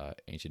is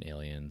Ancient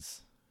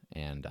Aliens.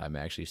 And I'm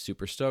actually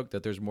super stoked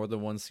that there's more than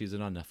one season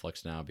on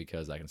Netflix now,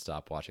 because I can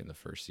stop watching the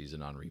first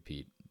season on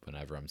repeat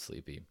whenever I'm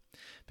sleepy,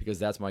 because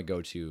that's my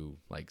go-to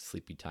like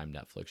sleepy time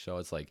Netflix show.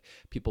 It's like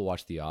people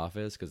watch The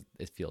Office because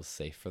it feels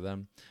safe for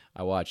them.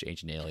 I watch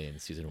Ancient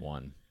Aliens season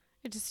 1.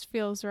 It just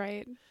feels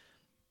right.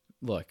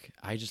 Look,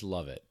 I just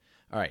love it.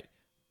 All right.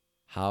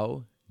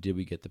 How did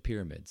we get the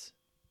pyramids?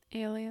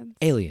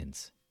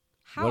 Aliens.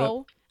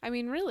 How? I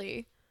mean,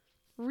 really?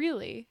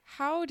 Really,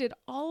 how did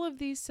all of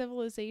these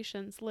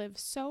civilizations live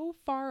so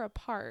far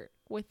apart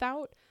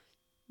without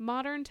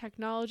modern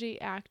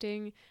technology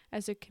acting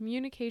as a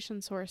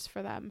communication source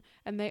for them,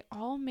 and they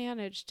all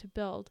managed to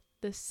build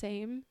the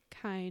same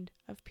kind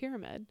of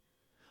pyramid.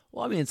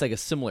 Well, I mean, it's like a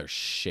similar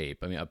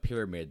shape. I mean, a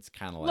pyramid's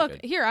kind of like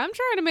Look, here, I'm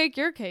trying to make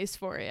your case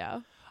for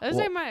you. This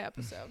Well, ain't my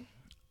episode.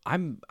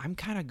 I'm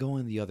kind of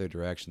going the other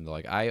direction though.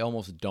 Like I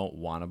almost don't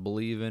want to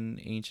believe in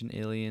ancient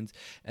aliens,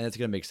 and that's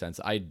gonna make sense.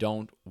 I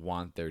don't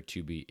want there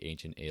to be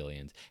ancient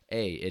aliens.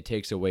 It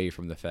takes away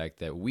from the fact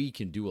that we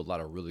can do a lot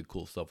of really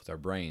cool stuff with our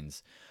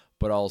brains,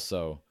 but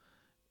also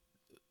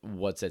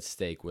what's at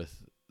stake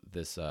with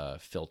this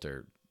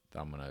filter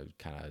that I'm gonna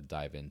kind of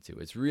dive into.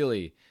 It's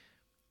really,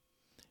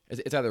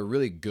 it's either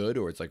really good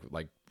or it's like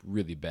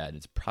really bad.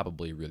 It's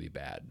probably really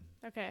bad.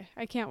 Okay,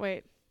 I can't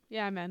wait.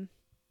 Yeah, I'm in.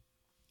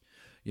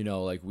 You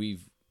know, like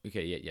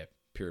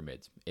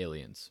pyramids,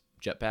 aliens,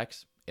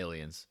 jetpacks,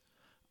 aliens,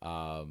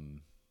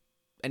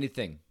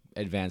 anything,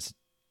 advanced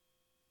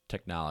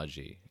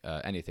technology,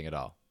 anything at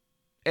all.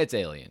 It's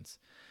aliens.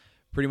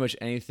 Pretty much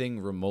anything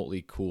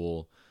remotely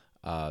cool.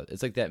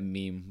 It's like that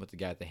meme with the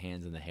guy with the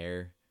hands in the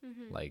hair,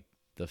 like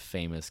the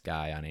famous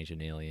guy on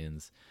Ancient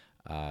Aliens.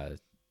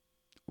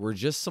 We're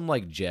just some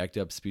like jacked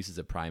up species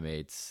of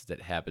primates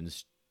that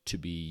happens to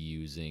be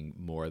using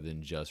more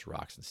than just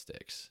rocks and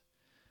sticks.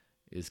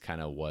 Is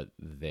kind of what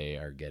they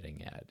are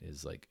getting at.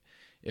 Is like,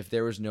 if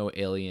there was no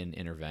alien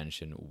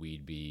intervention,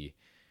 we'd be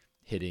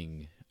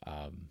hitting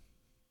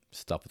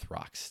stuff with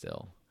rocks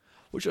still.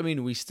 Which, I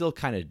mean, we still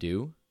kind of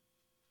do,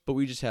 but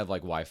we just have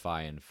like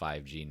Wi-Fi and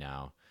 5G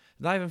now.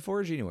 Not even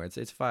 4G anymore. It's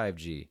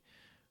 5G.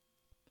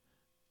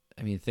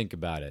 I mean, think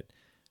about it.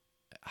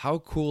 How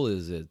cool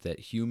is it that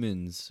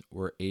humans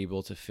were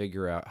able to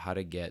figure out how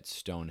to get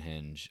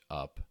Stonehenge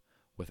up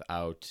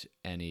without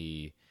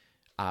any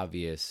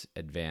obvious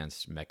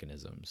advanced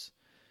mechanisms?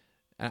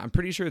 And I'm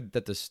pretty sure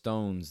that the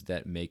stones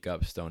that make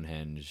up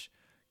Stonehenge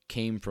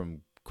came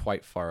from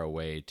quite far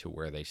away to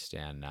where they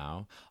stand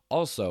now.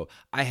 Also,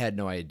 I had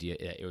no idea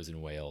it was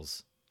in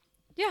Wales.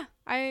 Yeah,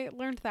 I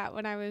learned that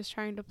when I was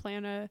trying to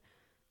plan a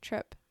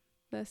trip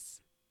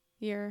this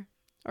year,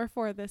 or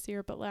for this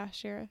year, but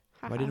last year.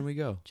 Why didn't we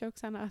go?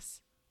 Joke's on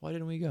us. Why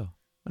didn't we go?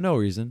 No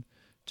reason.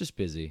 Just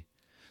busy.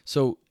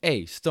 So,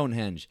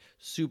 Stonehenge,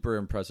 super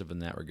impressive in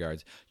that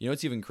regards. You know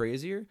what's even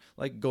crazier?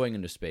 Like going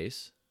into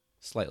space,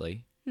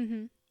 slightly.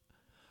 Mm-hmm.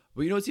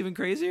 But you know what's even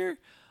crazier?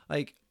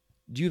 Like,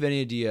 do you have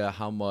any idea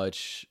how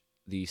much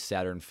the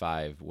Saturn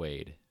V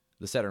weighed?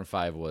 The Saturn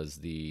V was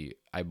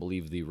I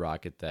believe, the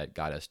rocket that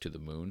got us to the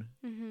moon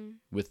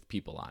with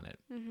people on it.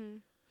 Mm-hmm.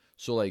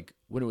 So, like,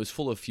 when it was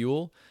full of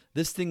fuel,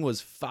 this thing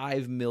was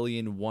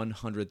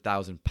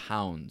 5,100,000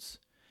 pounds.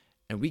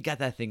 And we got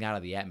that thing out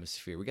of the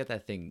atmosphere. We got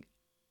that thing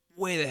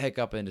way the heck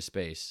up into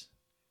space.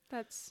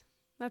 That's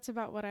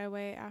about what I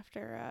weigh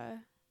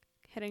after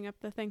hitting up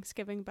the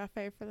Thanksgiving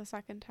buffet for the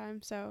second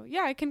time. So,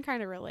 yeah, I can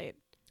kind of relate.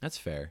 That's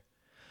fair.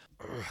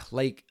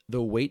 Like,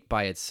 the weight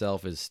by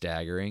itself is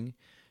staggering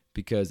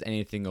because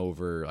anything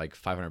over, like,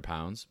 500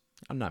 pounds,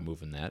 I'm not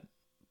moving that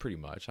pretty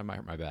much. I might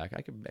hurt my back.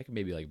 I could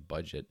maybe, like,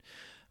 budget.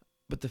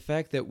 But the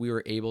fact that we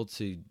were able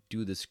to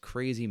do this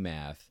crazy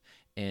math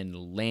and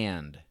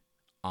land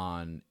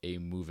on a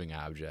moving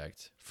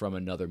object from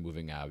another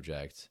moving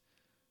object,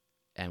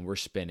 and we're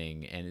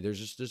spinning, and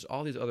there's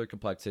all these other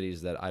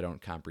complexities that I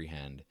don't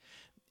comprehend,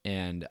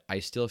 and I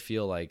still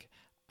feel like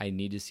I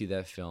need to see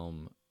that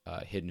film,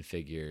 Hidden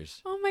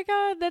Figures. Oh my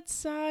God, that's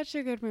such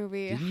a good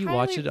movie. Didn't you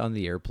watch it on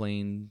the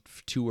airplane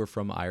to or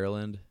from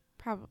Ireland?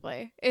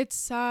 Probably. It's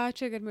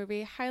such a good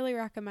movie. Highly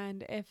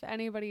recommend if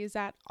anybody is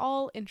at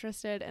all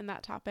interested in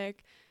that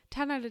topic.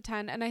 10 out of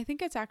 10. And I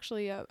think it's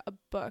actually a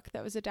book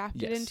that was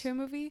adapted into a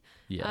movie.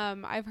 Yeah.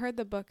 I've heard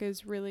the book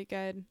is really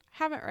good.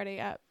 Haven't read it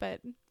yet,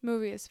 but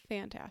movie is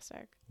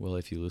fantastic. Well,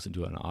 if you listen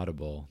to an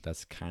Audible,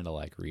 that's kind of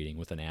like reading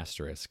with an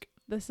asterisk.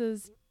 This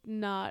is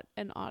not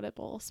an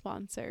Audible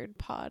sponsored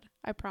pod,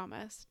 I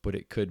promise. But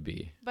it could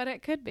be. But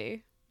it could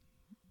be.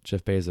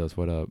 Jeff Bezos,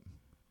 what up?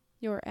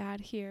 Your ad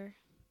here.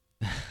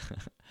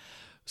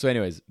 So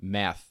anyways,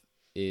 math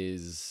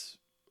is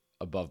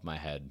above my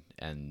head,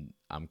 and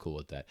I'm cool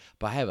with that.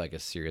 But I have like a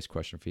serious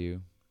question for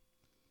you.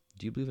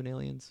 Do you believe in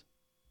aliens?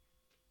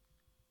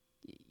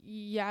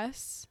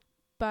 Yes,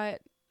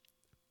 but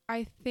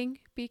I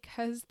think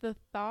because the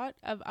thought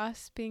of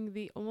us being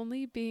the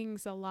only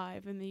beings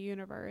alive in the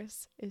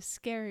universe is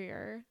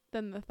scarier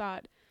than the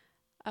thought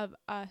of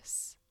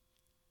us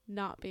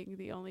not being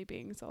the only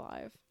beings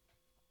alive.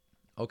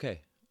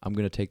 Okay, I'm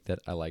going to take that.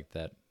 I like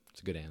that.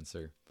 It's a good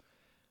answer.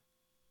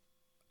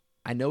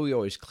 I know we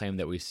always claim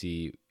that we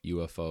see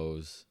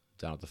UFOs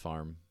down at the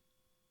farm,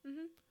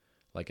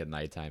 like at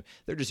nighttime.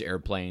 They're just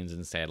airplanes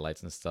and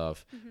satellites and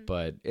stuff,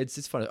 but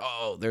it's funny.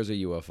 Oh, there's a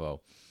UFO.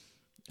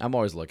 I'm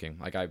always looking.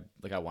 I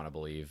want to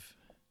believe.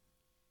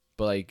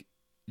 But like,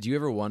 do you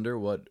ever wonder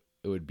what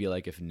it would be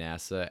like if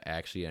NASA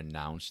actually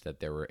announced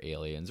that there were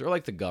aliens, or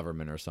like the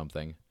government or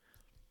something?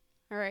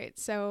 All right,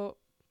 so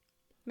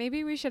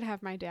maybe we should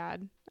have my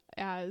dad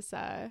as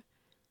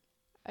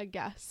a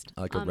guest,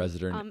 Like a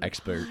resident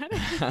expert.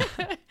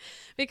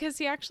 because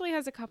he actually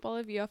has a couple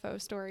of UFO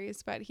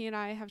stories, but he and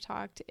I have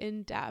talked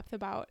in depth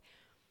about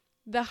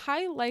the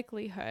high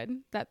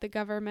likelihood that the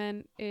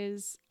government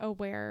is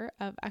aware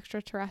of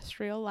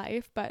extraterrestrial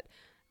life, but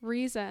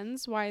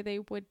reasons why they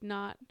would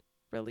not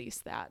release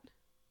that.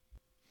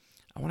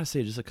 I want to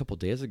say just a couple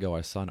days ago,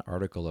 I saw an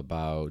article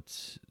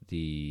about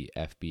the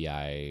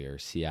FBI or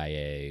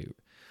CIA,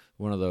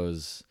 one of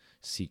those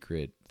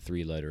secret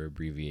 3-letter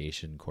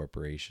abbreviation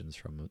corporations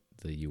from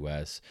the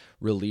U.S.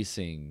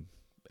 releasing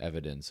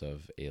evidence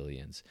of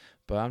aliens.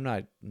 But I'm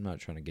not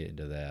trying to get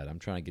into that. I'm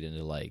trying to get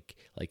into like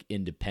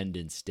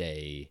Independence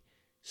Day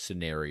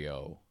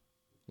scenario,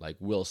 like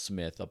Will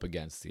Smith up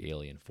against the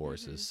alien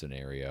forces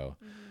scenario.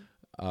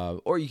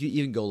 Or you could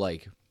even go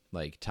like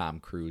Tom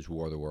Cruise,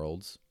 War of the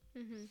Worlds.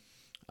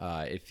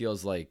 It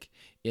feels like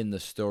in the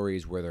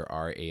stories where there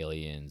are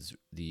aliens,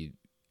 the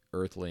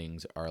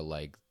Earthlings are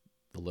like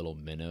the little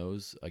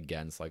minnows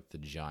against like the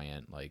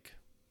giant like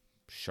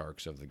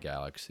sharks of the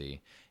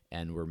galaxy,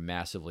 and we're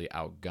massively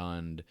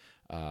outgunned.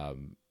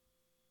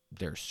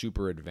 They're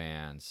super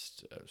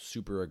advanced,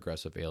 super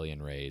aggressive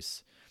alien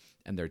race,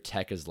 and their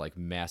tech is like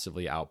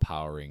massively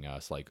outpowering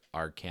us. Like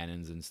our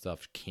cannons and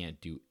stuff can't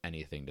do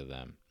anything to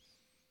them.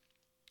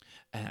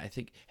 And I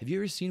think, have you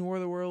ever seen War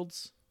of the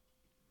Worlds?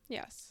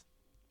 Yes.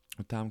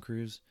 With Tom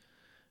Cruise?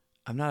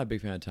 I'm not a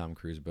big fan of Tom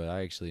Cruise, but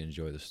I actually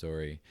enjoy the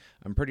story.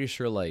 I'm pretty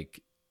sure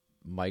like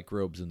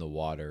microbes in the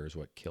water is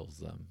what kills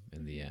them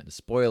in the end.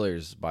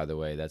 Spoilers, by the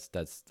way, that's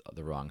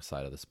the wrong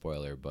side of the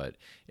spoiler, but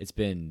it's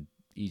been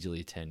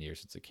easily 10 years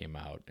since it came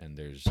out, and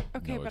there's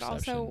okay, no but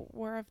exception. also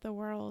War of the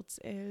Worlds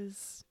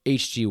is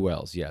H.G.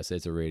 Wells, yes,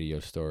 it's a radio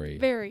story.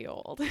 very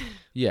old.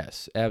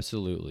 Yes,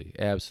 absolutely.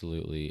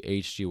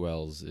 H.G.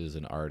 Wells is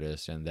an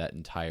artist, and that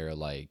entire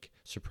like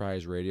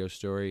surprise radio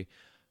story,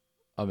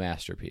 a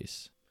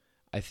masterpiece.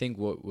 I think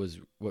what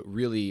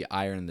really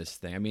ironed this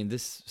thing. I mean,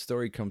 this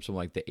story comes from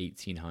like the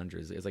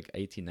 1800s. It's like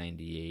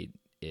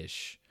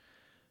 1898-ish,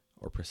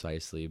 or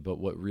precisely. But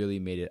what really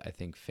made it, I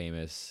think,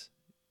 famous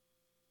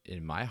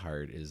in my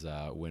heart is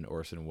when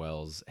Orson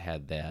Welles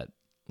had that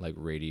like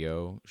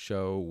radio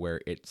show where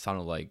it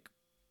sounded like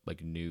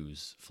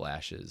news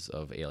flashes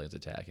of aliens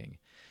attacking,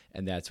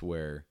 and that's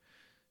where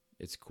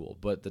it's cool.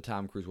 But the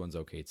Tom Cruise one's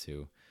okay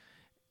too,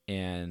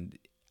 and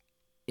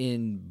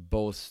in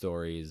both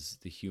stories,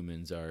 the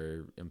humans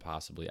are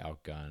impossibly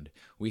outgunned.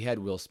 We had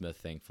Will Smith,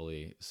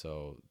 thankfully,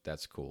 so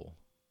that's cool.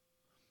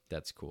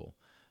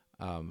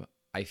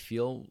 I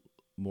feel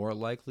more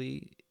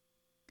likely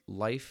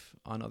life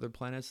on other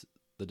planets.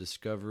 The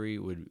discovery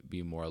would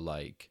be more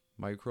like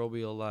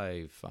microbial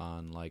life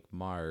on like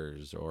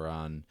Mars or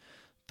on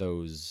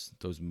those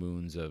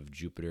moons of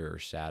Jupiter or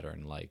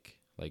Saturn, like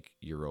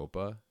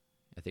Europa.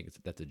 I think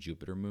that's a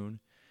Jupiter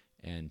moon,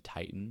 and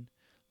Titan.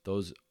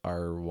 Those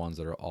are ones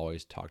that are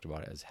always talked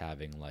about as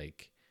having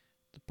like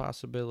the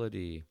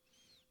possibility.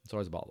 It's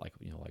always about like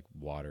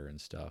water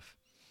and stuff.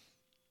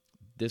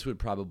 This would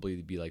probably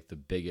be like the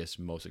biggest,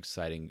 most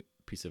exciting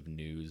piece of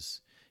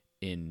news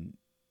in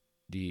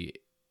the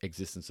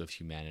existence of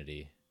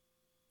humanity.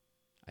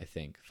 I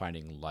think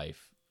finding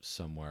life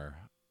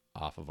somewhere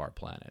off of our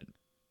planet.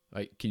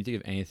 Like, can you think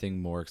of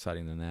anything more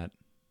exciting than that?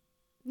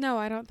 No,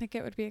 I don't think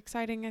it would be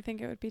exciting. I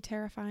think it would be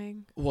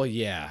terrifying. Well,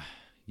 yeah.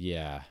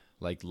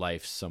 Like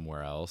life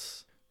somewhere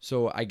else.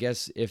 So I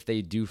guess if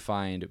they do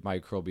find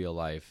microbial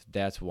life,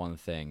 that's one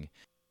thing.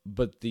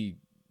 But the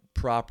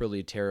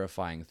properly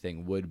terrifying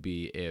thing would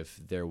be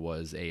if there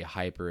was a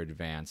hyper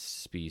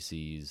advanced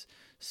species,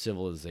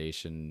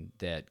 civilization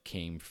that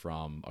came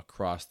from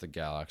across the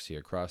galaxy,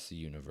 across the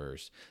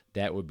universe.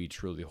 That would be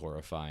truly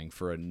horrifying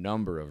for a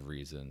number of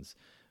reasons.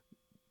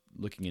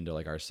 Looking into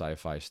like our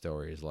sci-fi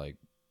stories, like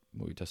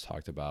what we just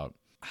talked about.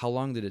 How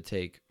long did it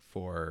take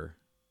for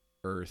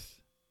Earth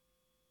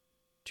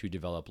to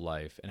develop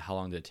life, and how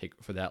long did it take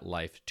for that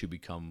life to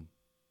become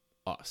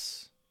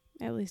us?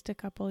 At least a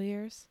couple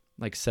years.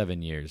 Like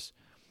 7 years.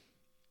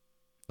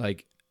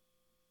 Like,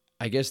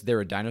 I guess there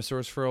were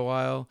dinosaurs for a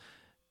while,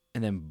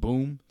 and then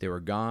boom, they were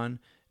gone,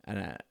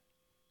 and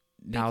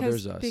now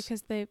there's us.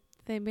 Because they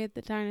made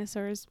the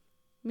dinosaurs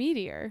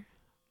meteor.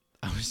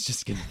 I was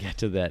just gonna get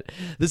to that.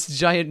 This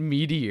giant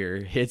meteor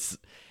hits,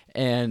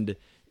 and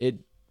it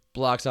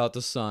blocks out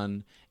the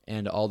sun,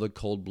 and all the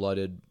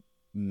cold-blooded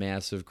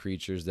massive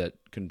creatures that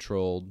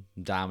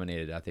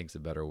dominated, I think is a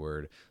better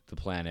word, the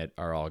planet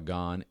are all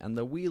gone, and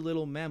the wee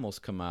little mammals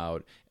come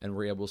out and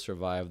were able to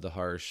survive the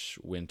harsh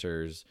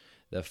winters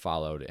that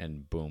followed,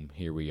 and boom,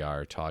 here we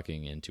are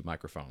talking into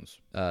microphones.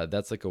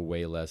 That's like a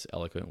way less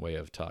eloquent way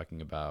of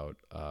talking about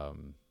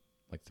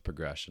like the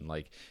progression.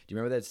 Like, do you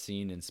remember that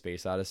scene in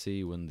Space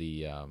Odyssey when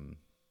the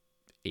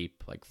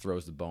ape like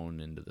throws the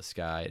bone into the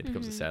sky and it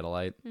becomes a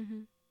satellite?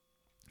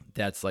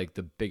 That's like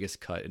the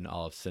biggest cut in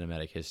all of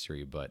cinematic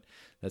history, but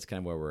that's kind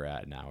of where we're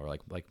at now. We're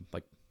like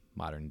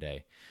modern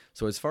day.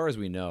 So as far as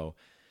we know,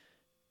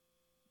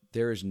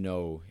 there is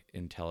no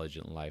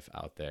intelligent life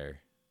out there.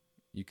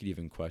 You could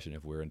even question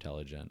if we're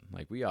intelligent.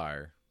 Like, we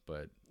are,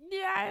 but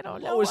Yeah, I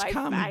don't know. lowest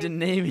common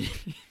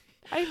denominator.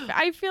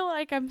 I feel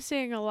like I'm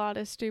seeing a lot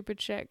of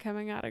stupid shit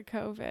coming out of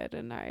COVID,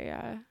 and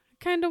I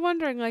kind of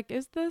wondering, like,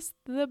 is this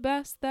the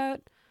best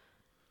that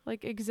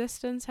like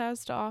existence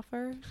has to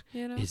offer?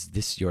 You know? Is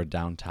this your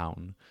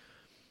downtown?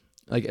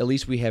 Like, at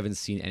least we haven't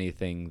seen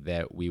anything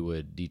that we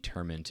would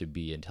determine to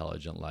be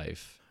intelligent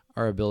life.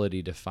 Our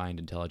ability to find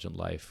intelligent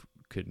life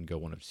couldn't go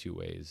one of two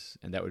ways,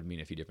 and that would mean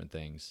a few different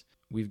things.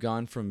 We've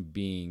gone from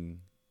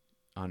being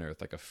on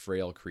Earth like a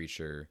frail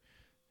creature,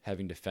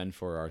 having to fend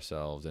for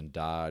ourselves and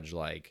dodge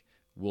like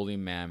woolly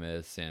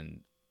mammoths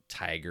and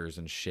tigers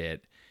and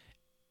shit,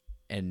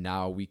 and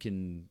now we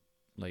can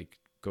like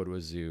go to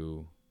a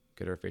zoo,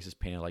 get our faces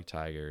painted like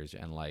tigers,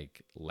 and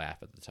like laugh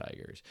at the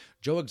tigers.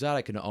 Joe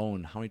Exotic can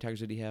own, how many tigers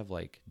did he have?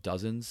 Like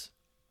dozens?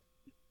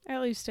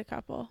 At least a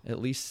couple.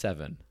 At least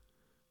 7.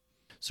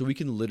 So we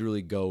can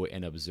literally go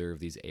and observe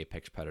these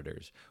apex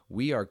predators.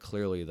 We are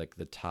clearly like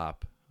the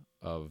top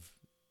of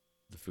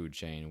the food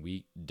chain.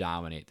 We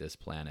dominate this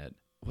planet.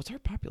 What's our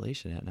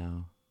population at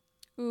now?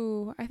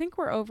 Ooh, I think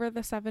we're over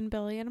the 7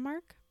 billion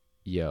mark.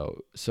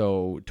 Yo,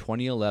 so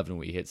 2011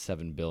 we hit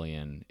 7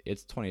 billion.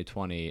 It's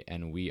 2020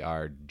 and we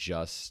are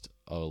just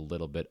a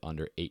little bit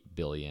under 8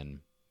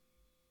 billion.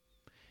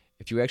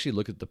 If you actually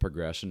look at the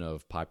progression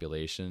of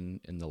population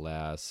in the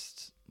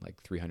last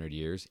like 300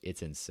 years,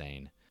 it's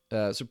insane.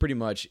 So pretty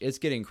much it's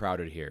getting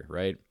crowded here,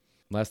 right?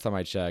 Last time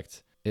I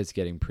checked, it's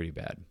getting pretty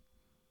bad.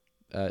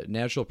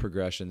 Natural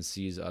progression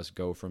sees us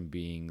go from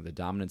being the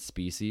dominant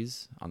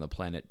species on the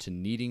planet to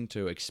needing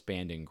to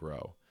expand and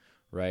grow,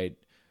 right?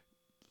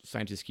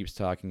 Scientists keeps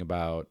talking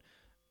about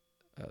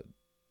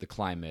the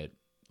climate,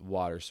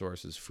 water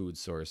sources, food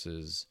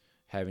sources,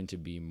 having to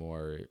be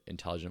more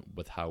intelligent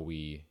with how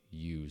we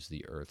use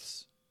the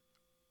Earth's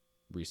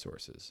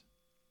resources.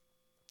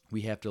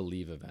 We have to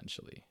leave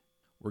eventually.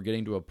 We're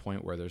getting to a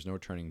point where there's no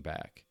turning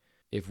back.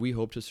 If we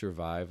hope to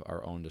survive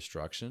our own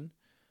destruction,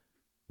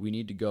 we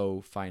need to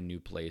go find new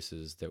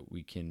places that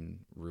we can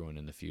ruin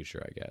in the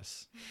future, I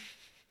guess.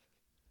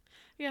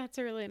 Yeah, it's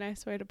a really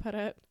nice way to put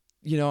it.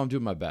 You know, I'm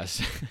doing my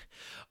best.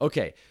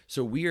 Okay,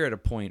 so we are at a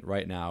point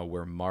right now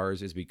where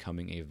Mars is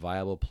becoming a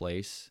viable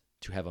place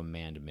to have a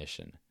manned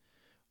mission.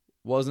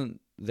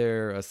 Wasn't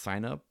there a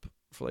sign up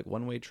for like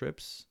one-way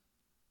trips?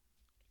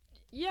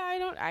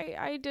 Yeah,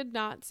 I did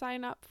not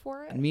sign up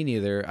for it. Me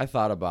neither. I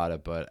thought about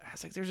it, but I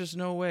was like, there's just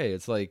no way.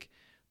 It's like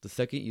the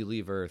second you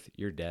leave Earth,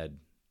 you're dead.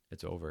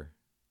 It's over.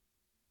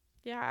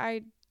 Yeah,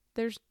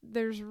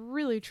 there's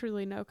really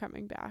truly no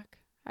coming back,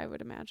 I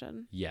would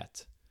imagine.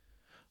 Yet.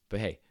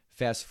 But hey,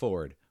 fast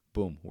forward,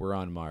 boom, we're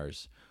on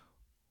Mars.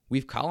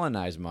 We've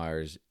colonized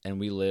Mars and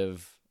we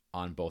live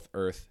on both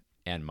Earth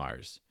and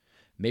Mars.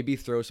 Maybe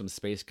throw some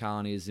space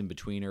colonies in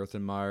between Earth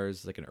and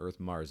Mars, like an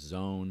Earth-Mars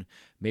zone.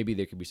 Maybe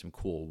there could be some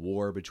cool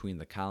war between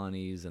the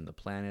colonies and the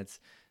planets.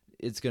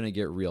 It's going to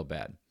get real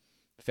bad.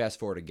 Fast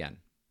forward again.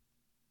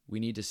 We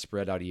need to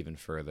spread out even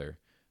further.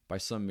 By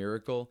some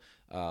miracle,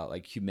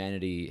 like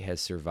humanity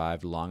has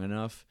survived long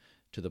enough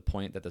to the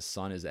point that the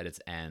sun is at its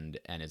end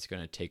and it's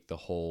going to take the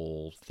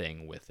whole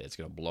thing with it. It's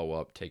going to blow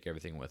up, take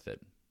everything with it.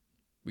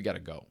 We got to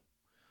go.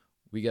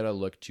 We got to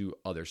look to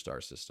other star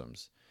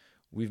systems.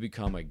 We've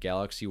become a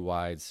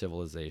galaxy-wide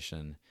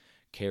civilization,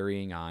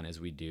 carrying on as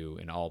we do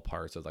in all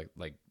parts of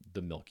like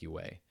the Milky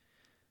Way.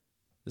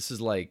 This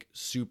is like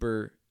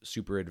super,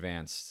 super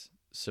advanced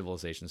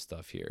civilization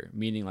stuff here,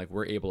 meaning like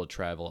we're able to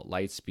travel at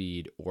light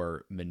speed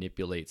or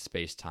manipulate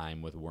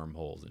space-time with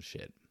wormholes and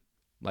shit.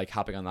 Like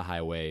hopping on the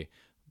highway,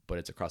 but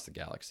it's across the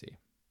galaxy.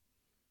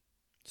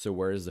 So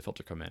where does the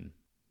filter come in?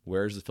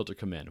 Where does the filter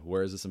come in?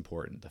 Where is this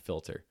important? The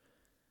filter.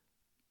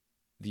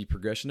 The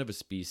progression of a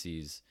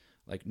species,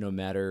 like no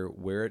matter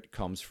where it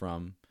comes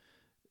from,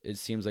 it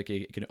seems like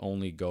it can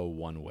only go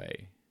one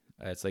way.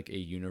 It's like a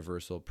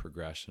universal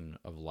progression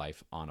of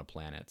life on a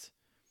planet.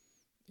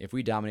 If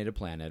we dominate a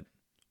planet,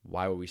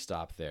 why would we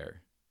stop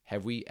there?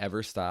 Have we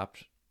ever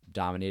stopped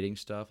dominating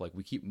stuff? Like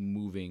we keep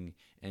moving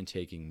and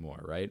taking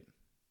more, right?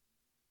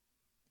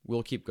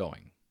 We'll keep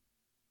going.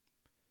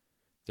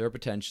 There are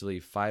potentially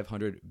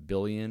 500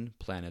 billion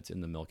planets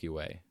in the Milky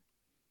Way.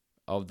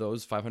 Of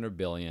those 500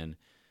 billion,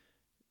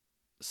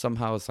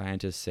 somehow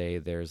scientists say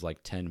there's like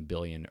 10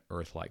 billion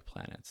Earth-like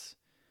planets,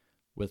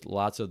 with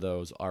lots of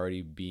those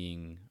already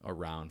being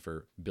around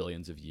for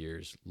billions of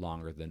years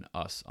longer than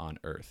us on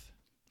Earth.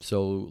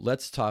 So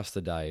let's toss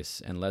the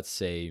dice and let's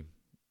say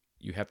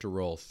you have to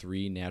roll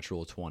 3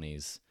 natural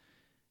 20s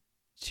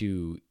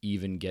to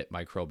even get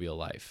microbial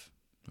life,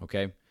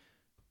 okay?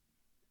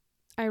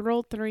 I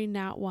rolled 3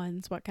 nat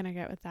ones. What can I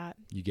get with that?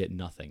 You get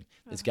nothing.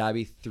 It's got to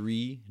be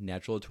 3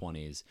 natural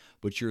 20s,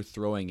 but you're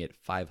throwing it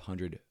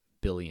 500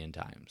 billion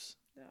times.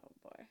 Oh,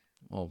 boy.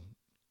 Well,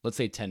 let's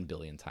say 10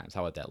 billion times.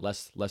 How about that?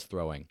 Less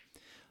throwing.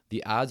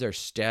 The odds are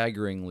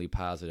staggeringly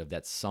positive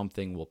that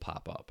something will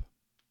pop up.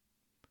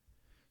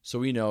 So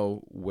we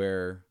know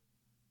where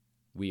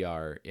we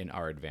are in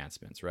our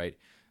advancements, right?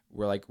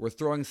 We're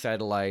throwing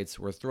satellites,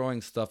 we're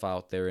throwing stuff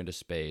out there into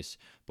space,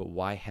 but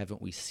why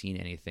haven't we seen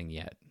anything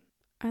yet?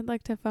 I'd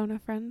like to phone a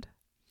friend.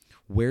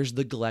 Where's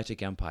the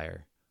Galactic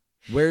Empire?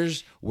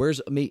 Where's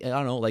I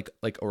don't know, like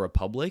a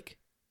republic?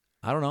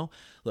 I don't know.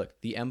 Look,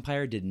 the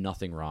Empire did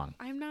nothing wrong.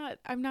 I'm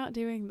not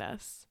doing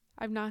this.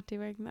 I'm not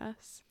doing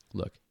this.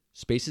 Look,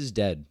 space is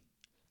dead.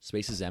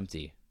 Space is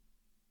empty.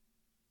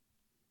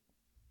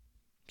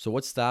 So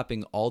what's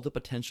stopping all the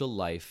potential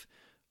life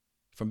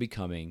from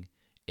becoming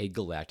a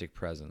galactic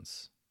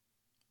presence?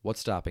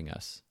 What's stopping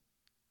us?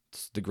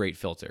 It's the Great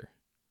Filter.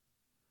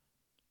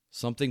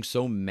 Something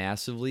so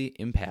massively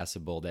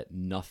impassable that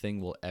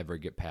nothing will ever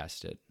get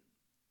past it.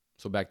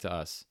 So back to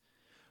us.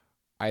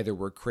 Either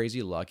we're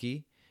crazy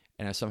lucky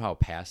and have somehow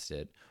passed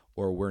it,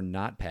 or we're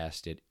not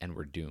past it and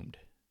we're doomed.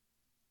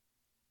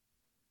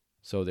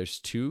 So there's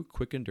two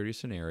quick and dirty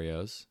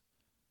scenarios.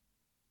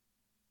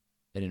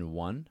 And in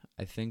one,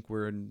 I think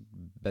we're in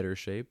better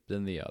shape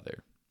than the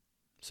other.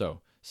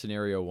 So,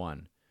 scenario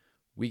one,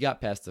 we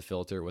got past the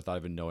filter without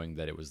even knowing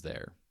that it was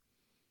there.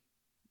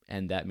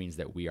 And that means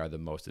that we are the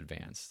most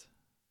advanced,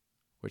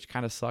 which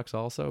kind of sucks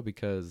also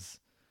because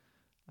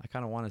I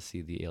kind of want to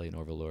see the alien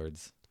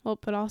overlords. Well,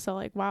 but also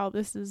like, wow,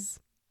 this is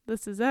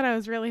it. I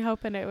was really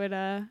hoping it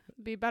would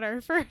be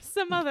better for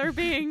some other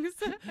beings.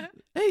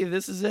 Hey,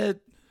 this is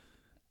it.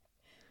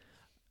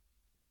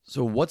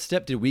 So what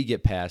step did we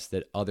get past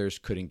that others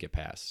couldn't get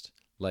past?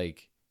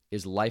 Like,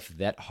 is life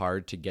that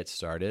hard to get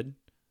started?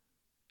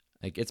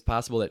 Like, it's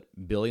possible that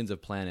billions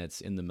of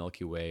planets in the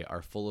Milky Way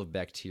are full of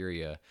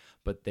bacteria,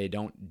 but they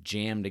don't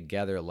jam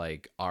together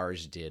like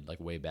ours did,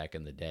 like way back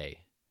in the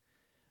day.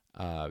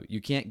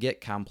 You can't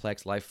get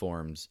complex life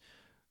forms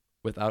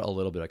without a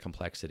little bit of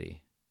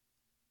complexity.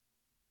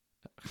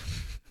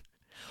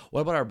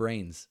 What about our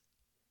brains?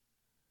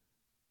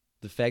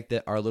 The fact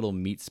that our little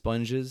meat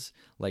sponges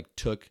like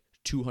took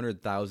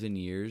 200,000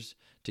 years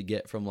to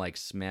get from like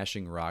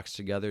smashing rocks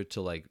together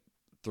to like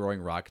throwing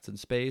rockets in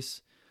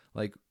space.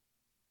 Like,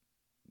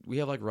 we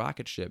have like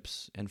rocket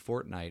ships and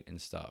Fortnite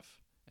and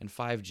stuff and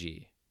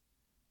 5G.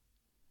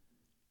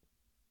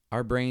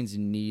 Our brains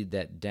need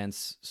that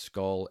dense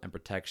skull and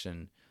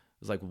protection.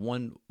 It was like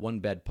one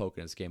bad poke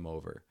and it's game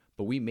over.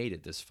 But we made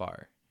it this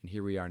far, and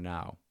here we are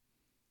now.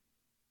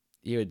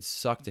 It would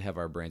suck to have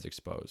our brains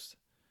exposed.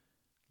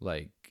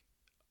 Like,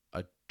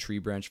 a tree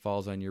branch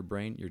falls on your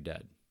brain, you're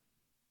dead.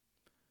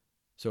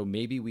 So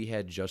maybe we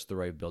had just the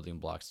right building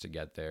blocks to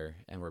get there,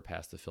 and we're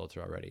past the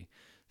filter already.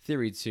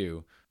 Theory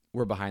 2,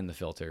 we're behind the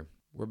filter.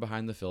 We're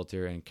behind the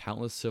filter, and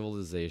countless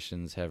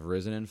civilizations have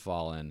risen and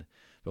fallen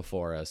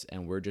before us,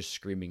 and we're just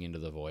screaming into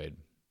the void.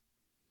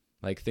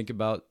 Like, think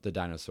about the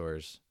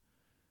dinosaurs.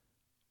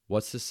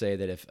 What's to say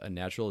that if a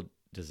natural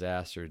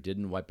disaster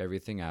didn't wipe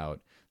everything out,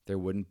 there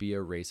wouldn't be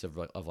a race of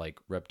like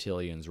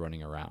reptilians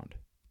running around?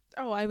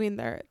 Oh, I mean,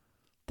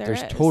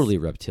 There's is. totally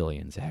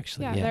reptilians,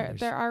 actually. Yeah,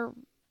 there are.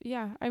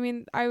 Yeah, I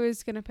mean, I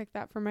was going to pick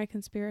that for my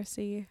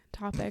conspiracy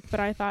topic, but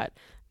I thought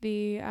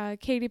the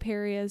Katy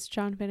Perry as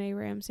John Benet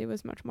Ramsey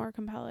was much more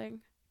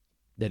compelling.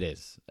 It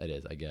is,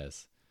 I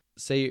guess.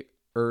 Say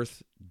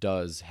Earth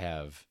does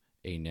have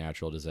a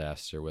natural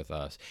disaster with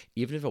us.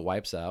 Even if it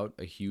wipes out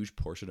a huge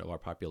portion of our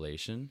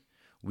population,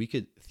 we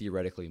could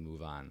theoretically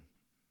move on.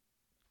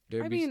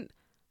 I mean,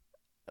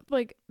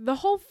 like, the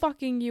whole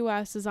fucking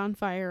U.S. is on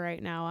fire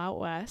right now out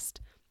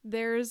west.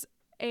 There's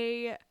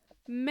a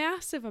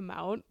massive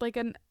amount, like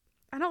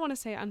I don't want to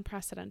say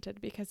unprecedented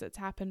because it's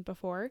happened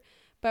before,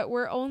 but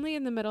we're only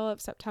in the middle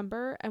of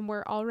September and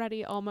we're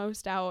already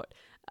almost out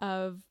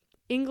of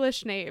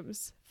English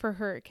names for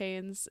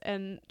hurricanes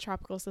and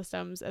tropical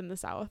systems in the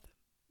south,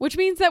 which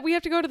means that we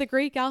have to go to the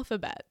Greek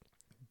alphabet.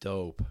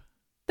 Dope.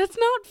 That's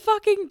not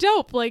fucking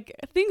dope. Like,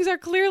 things are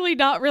clearly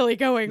not really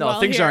going well. No,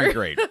 things here. aren't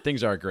great.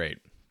 Things aren't great.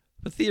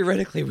 But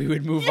theoretically, we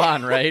would move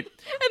on, right?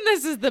 And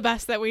this is the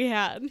best that we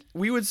had.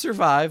 We would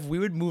survive. We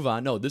would move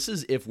on. No, this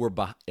is if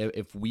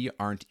if we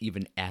aren't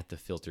even at the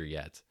filter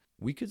yet.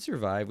 We could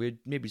survive. We'd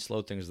maybe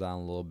slow things down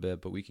a little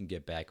bit, but we can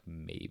get back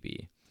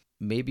maybe.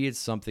 Maybe it's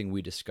something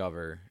we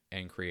discover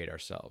and create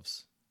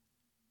ourselves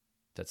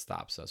that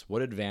stops us.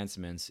 What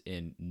advancements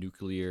in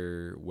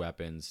nuclear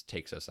weapons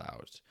takes us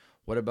out?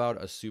 What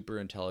about a super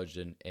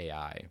intelligent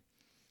AI?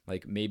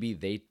 Like, maybe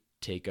they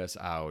take us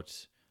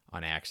out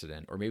on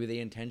accident, or maybe they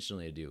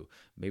intentionally do.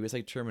 Maybe it's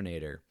like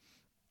Terminator.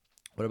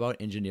 What about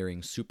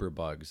engineering super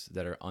bugs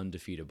that are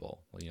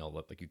undefeatable? You know,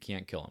 like, you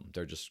can't kill them.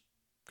 They're just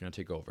going to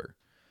take over.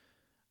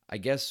 I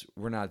guess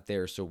we're not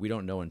there, so we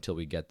don't know until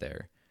we get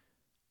there.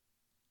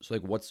 So,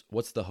 like,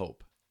 what's the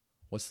hope?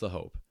 What's the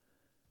hope?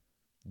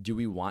 Do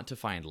we want to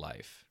find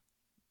life?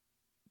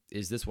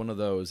 Is this one of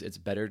those it's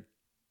better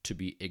to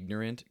be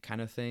ignorant kind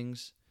of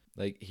things?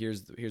 Like,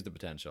 here's the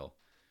potential.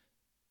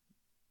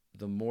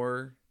 The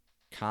more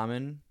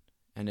common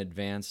and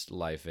advanced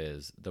life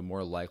is, the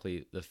more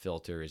likely the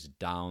filter is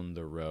down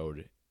the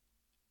road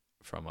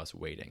from us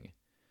waiting.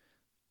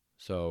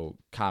 So,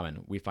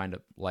 common, we find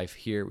life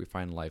here, we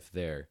find life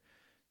there.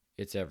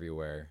 It's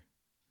everywhere.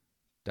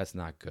 That's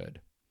not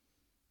good.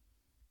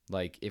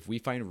 Like, if we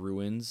find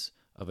ruins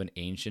of an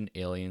ancient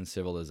alien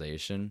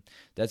civilization,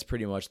 that's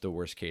pretty much the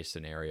worst case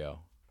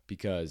scenario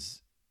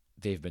because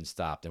they've been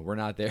stopped and we're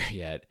not there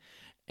yet.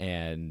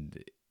 And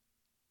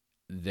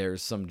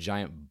there's some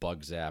giant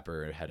bug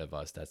zapper ahead of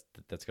us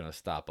that's going to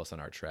stop us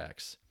on our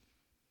tracks.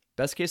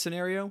 Best case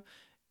scenario,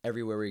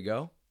 everywhere we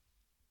go,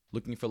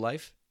 looking for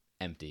life,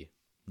 empty.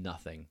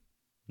 Nothing.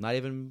 Not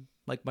even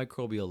like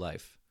microbial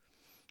life.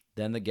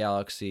 Then the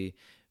galaxy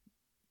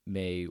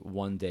may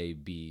one day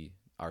be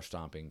our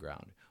stomping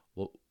ground.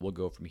 We'll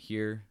go from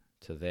here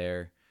to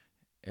there,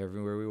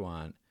 everywhere we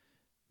want,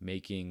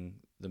 making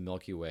the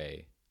Milky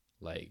Way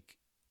like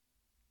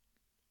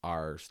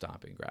our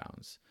stomping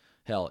grounds.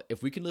 Hell,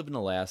 if we can live in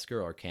Alaska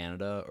or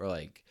Canada or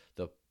like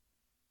the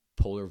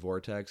polar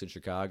vortex in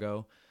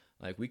Chicago,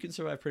 like we can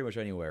survive pretty much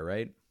anywhere,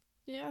 right?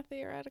 Yeah,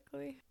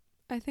 theoretically.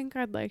 I think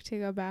I'd like to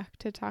go back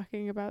to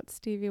talking about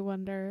Stevie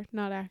Wonder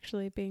not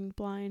actually being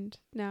blind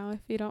now,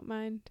 if you don't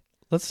mind.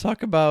 Let's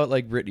talk about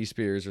like Britney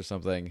Spears or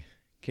something.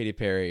 Katy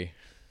Perry.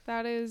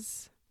 That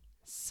is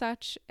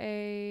such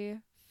a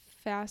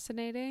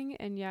fascinating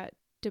and yet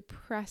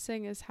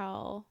depressing as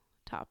hell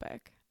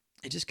topic.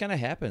 It just kind of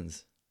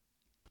happens.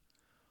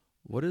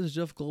 What does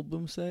Jeff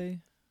Goldblum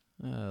say?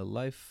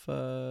 Life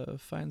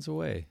finds a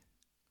way,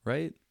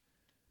 right?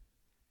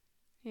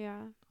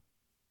 Yeah.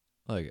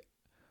 Like,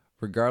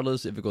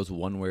 regardless if it goes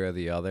one way or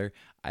the other,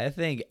 I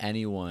think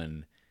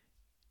anyone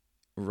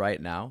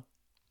right now,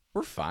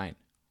 we're fine.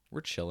 We're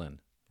chilling.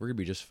 We're going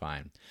to be just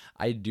fine.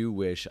 I do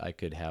wish I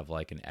could have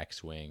like an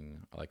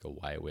X-Wing or like a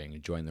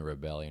Y-Wing, join the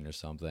rebellion or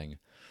something.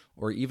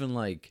 Or even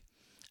like,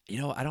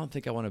 I don't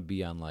think I want to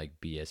be on like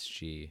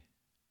BSG.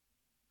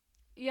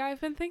 Yeah,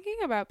 I've been thinking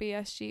about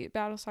BSG,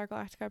 Battlestar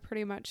Galactica,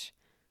 pretty much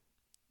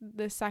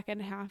the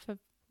second half of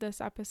this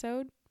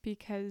episode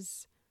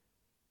because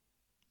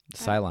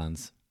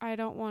Cylons. I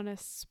don't want to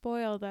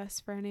spoil this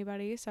for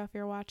anybody. So if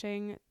you're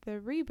watching the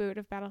reboot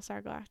of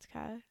Battlestar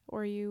Galactica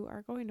or you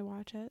are going to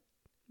watch it,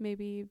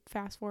 maybe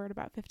fast forward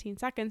about 15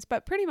 seconds.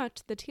 But pretty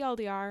much the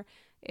TLDR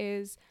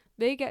is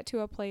they get to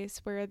a place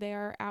where they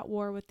are at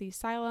war with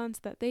these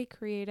Cylons that they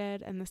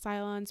created, and the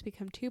Cylons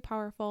become too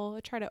powerful,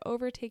 try to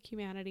overtake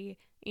humanity,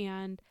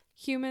 and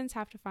humans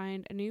have to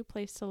find a new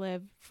place to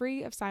live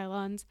free of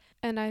Cylons.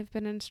 And I've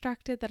been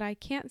instructed that I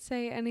can't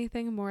say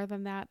anything more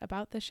than that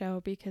about the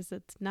show because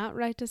it's not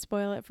right to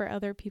spoil it for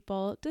other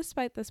people,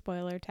 despite the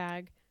spoiler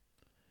tag.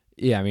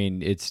 Yeah, I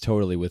mean, it's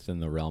totally within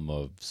the realm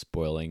of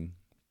spoiling,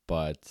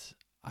 but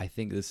I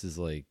think this is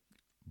like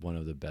one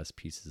of the best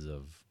pieces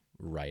of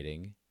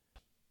writing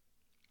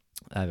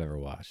I've ever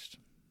watched.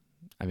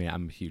 I mean,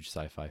 I'm a huge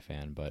sci-fi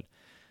fan, but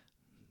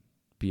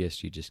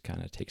BSG just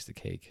kind of takes the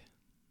cake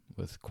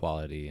with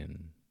quality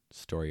and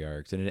story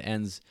arcs, and it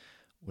ends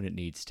when it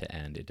needs to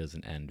end. It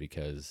doesn't end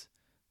because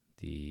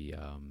the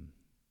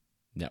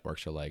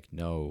networks are like,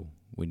 no,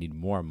 we need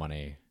more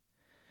money.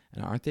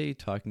 And aren't they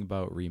talking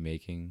about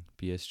remaking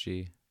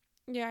BSG?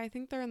 Yeah, I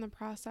think they're in the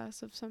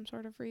process of some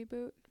sort of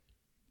reboot.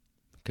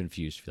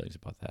 Confused feelings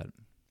about that.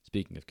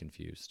 Speaking of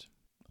confused,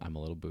 I'm a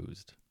little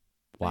boozed.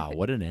 Wow,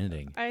 what an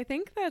ending. I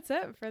think that's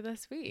it for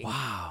this week.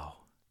 Wow.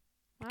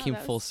 It came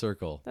full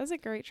circle. That was a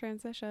great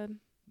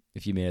transition.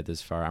 If you made it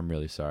this far, I'm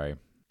really sorry.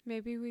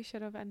 Maybe we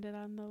should have ended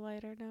on the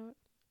lighter note.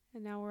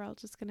 And now we're all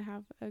just going to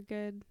have a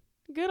good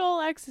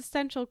old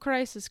existential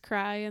crisis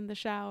cry in the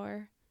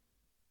shower.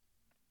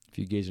 If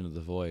you gaze into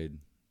the void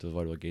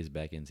will gaze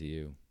back into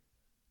you.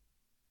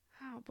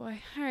 Oh,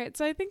 boy. All right.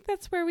 So I think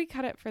that's where we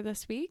cut it for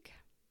this week.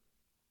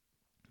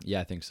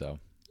 Yeah, I think so.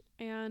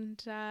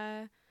 And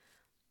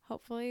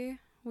hopefully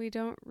we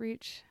don't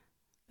reach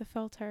the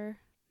filter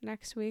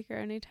next week or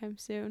anytime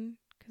soon,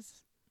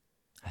 because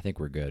I think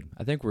we're good.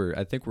 I think we're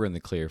in the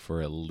clear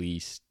for at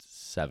least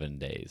 7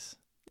 days.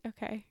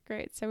 Okay,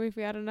 great. So we've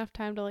got enough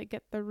time to like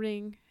get the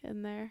ring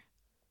in there.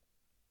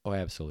 Oh,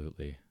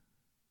 absolutely.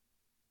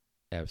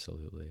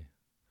 Absolutely.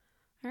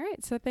 All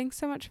right. So thanks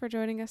so much for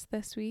joining us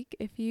this week.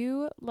 If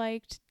you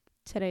liked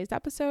today's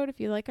episode, if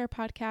you like our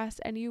podcast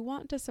and you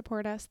want to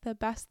support us, the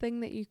best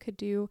thing that you could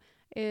do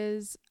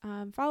is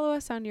follow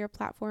us on your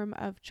platform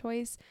of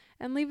choice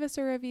and leave us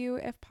a review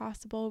if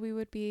possible. We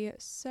would be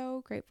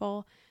so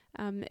grateful.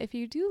 If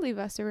you do leave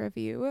us a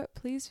review,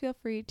 please feel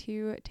free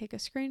to take a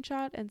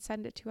screenshot and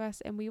send it to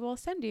us, and we will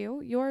send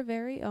you your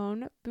very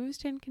own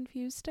Boozed and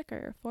Confused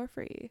sticker for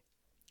free.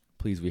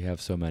 Please, we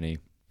have so many.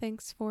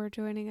 Thanks for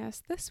joining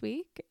us this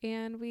week,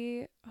 and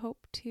we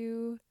hope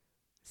to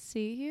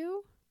see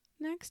you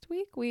next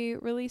week. We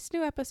release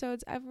new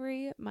episodes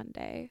every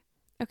Monday.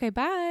 Okay,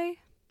 bye.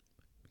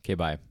 Okay,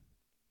 bye.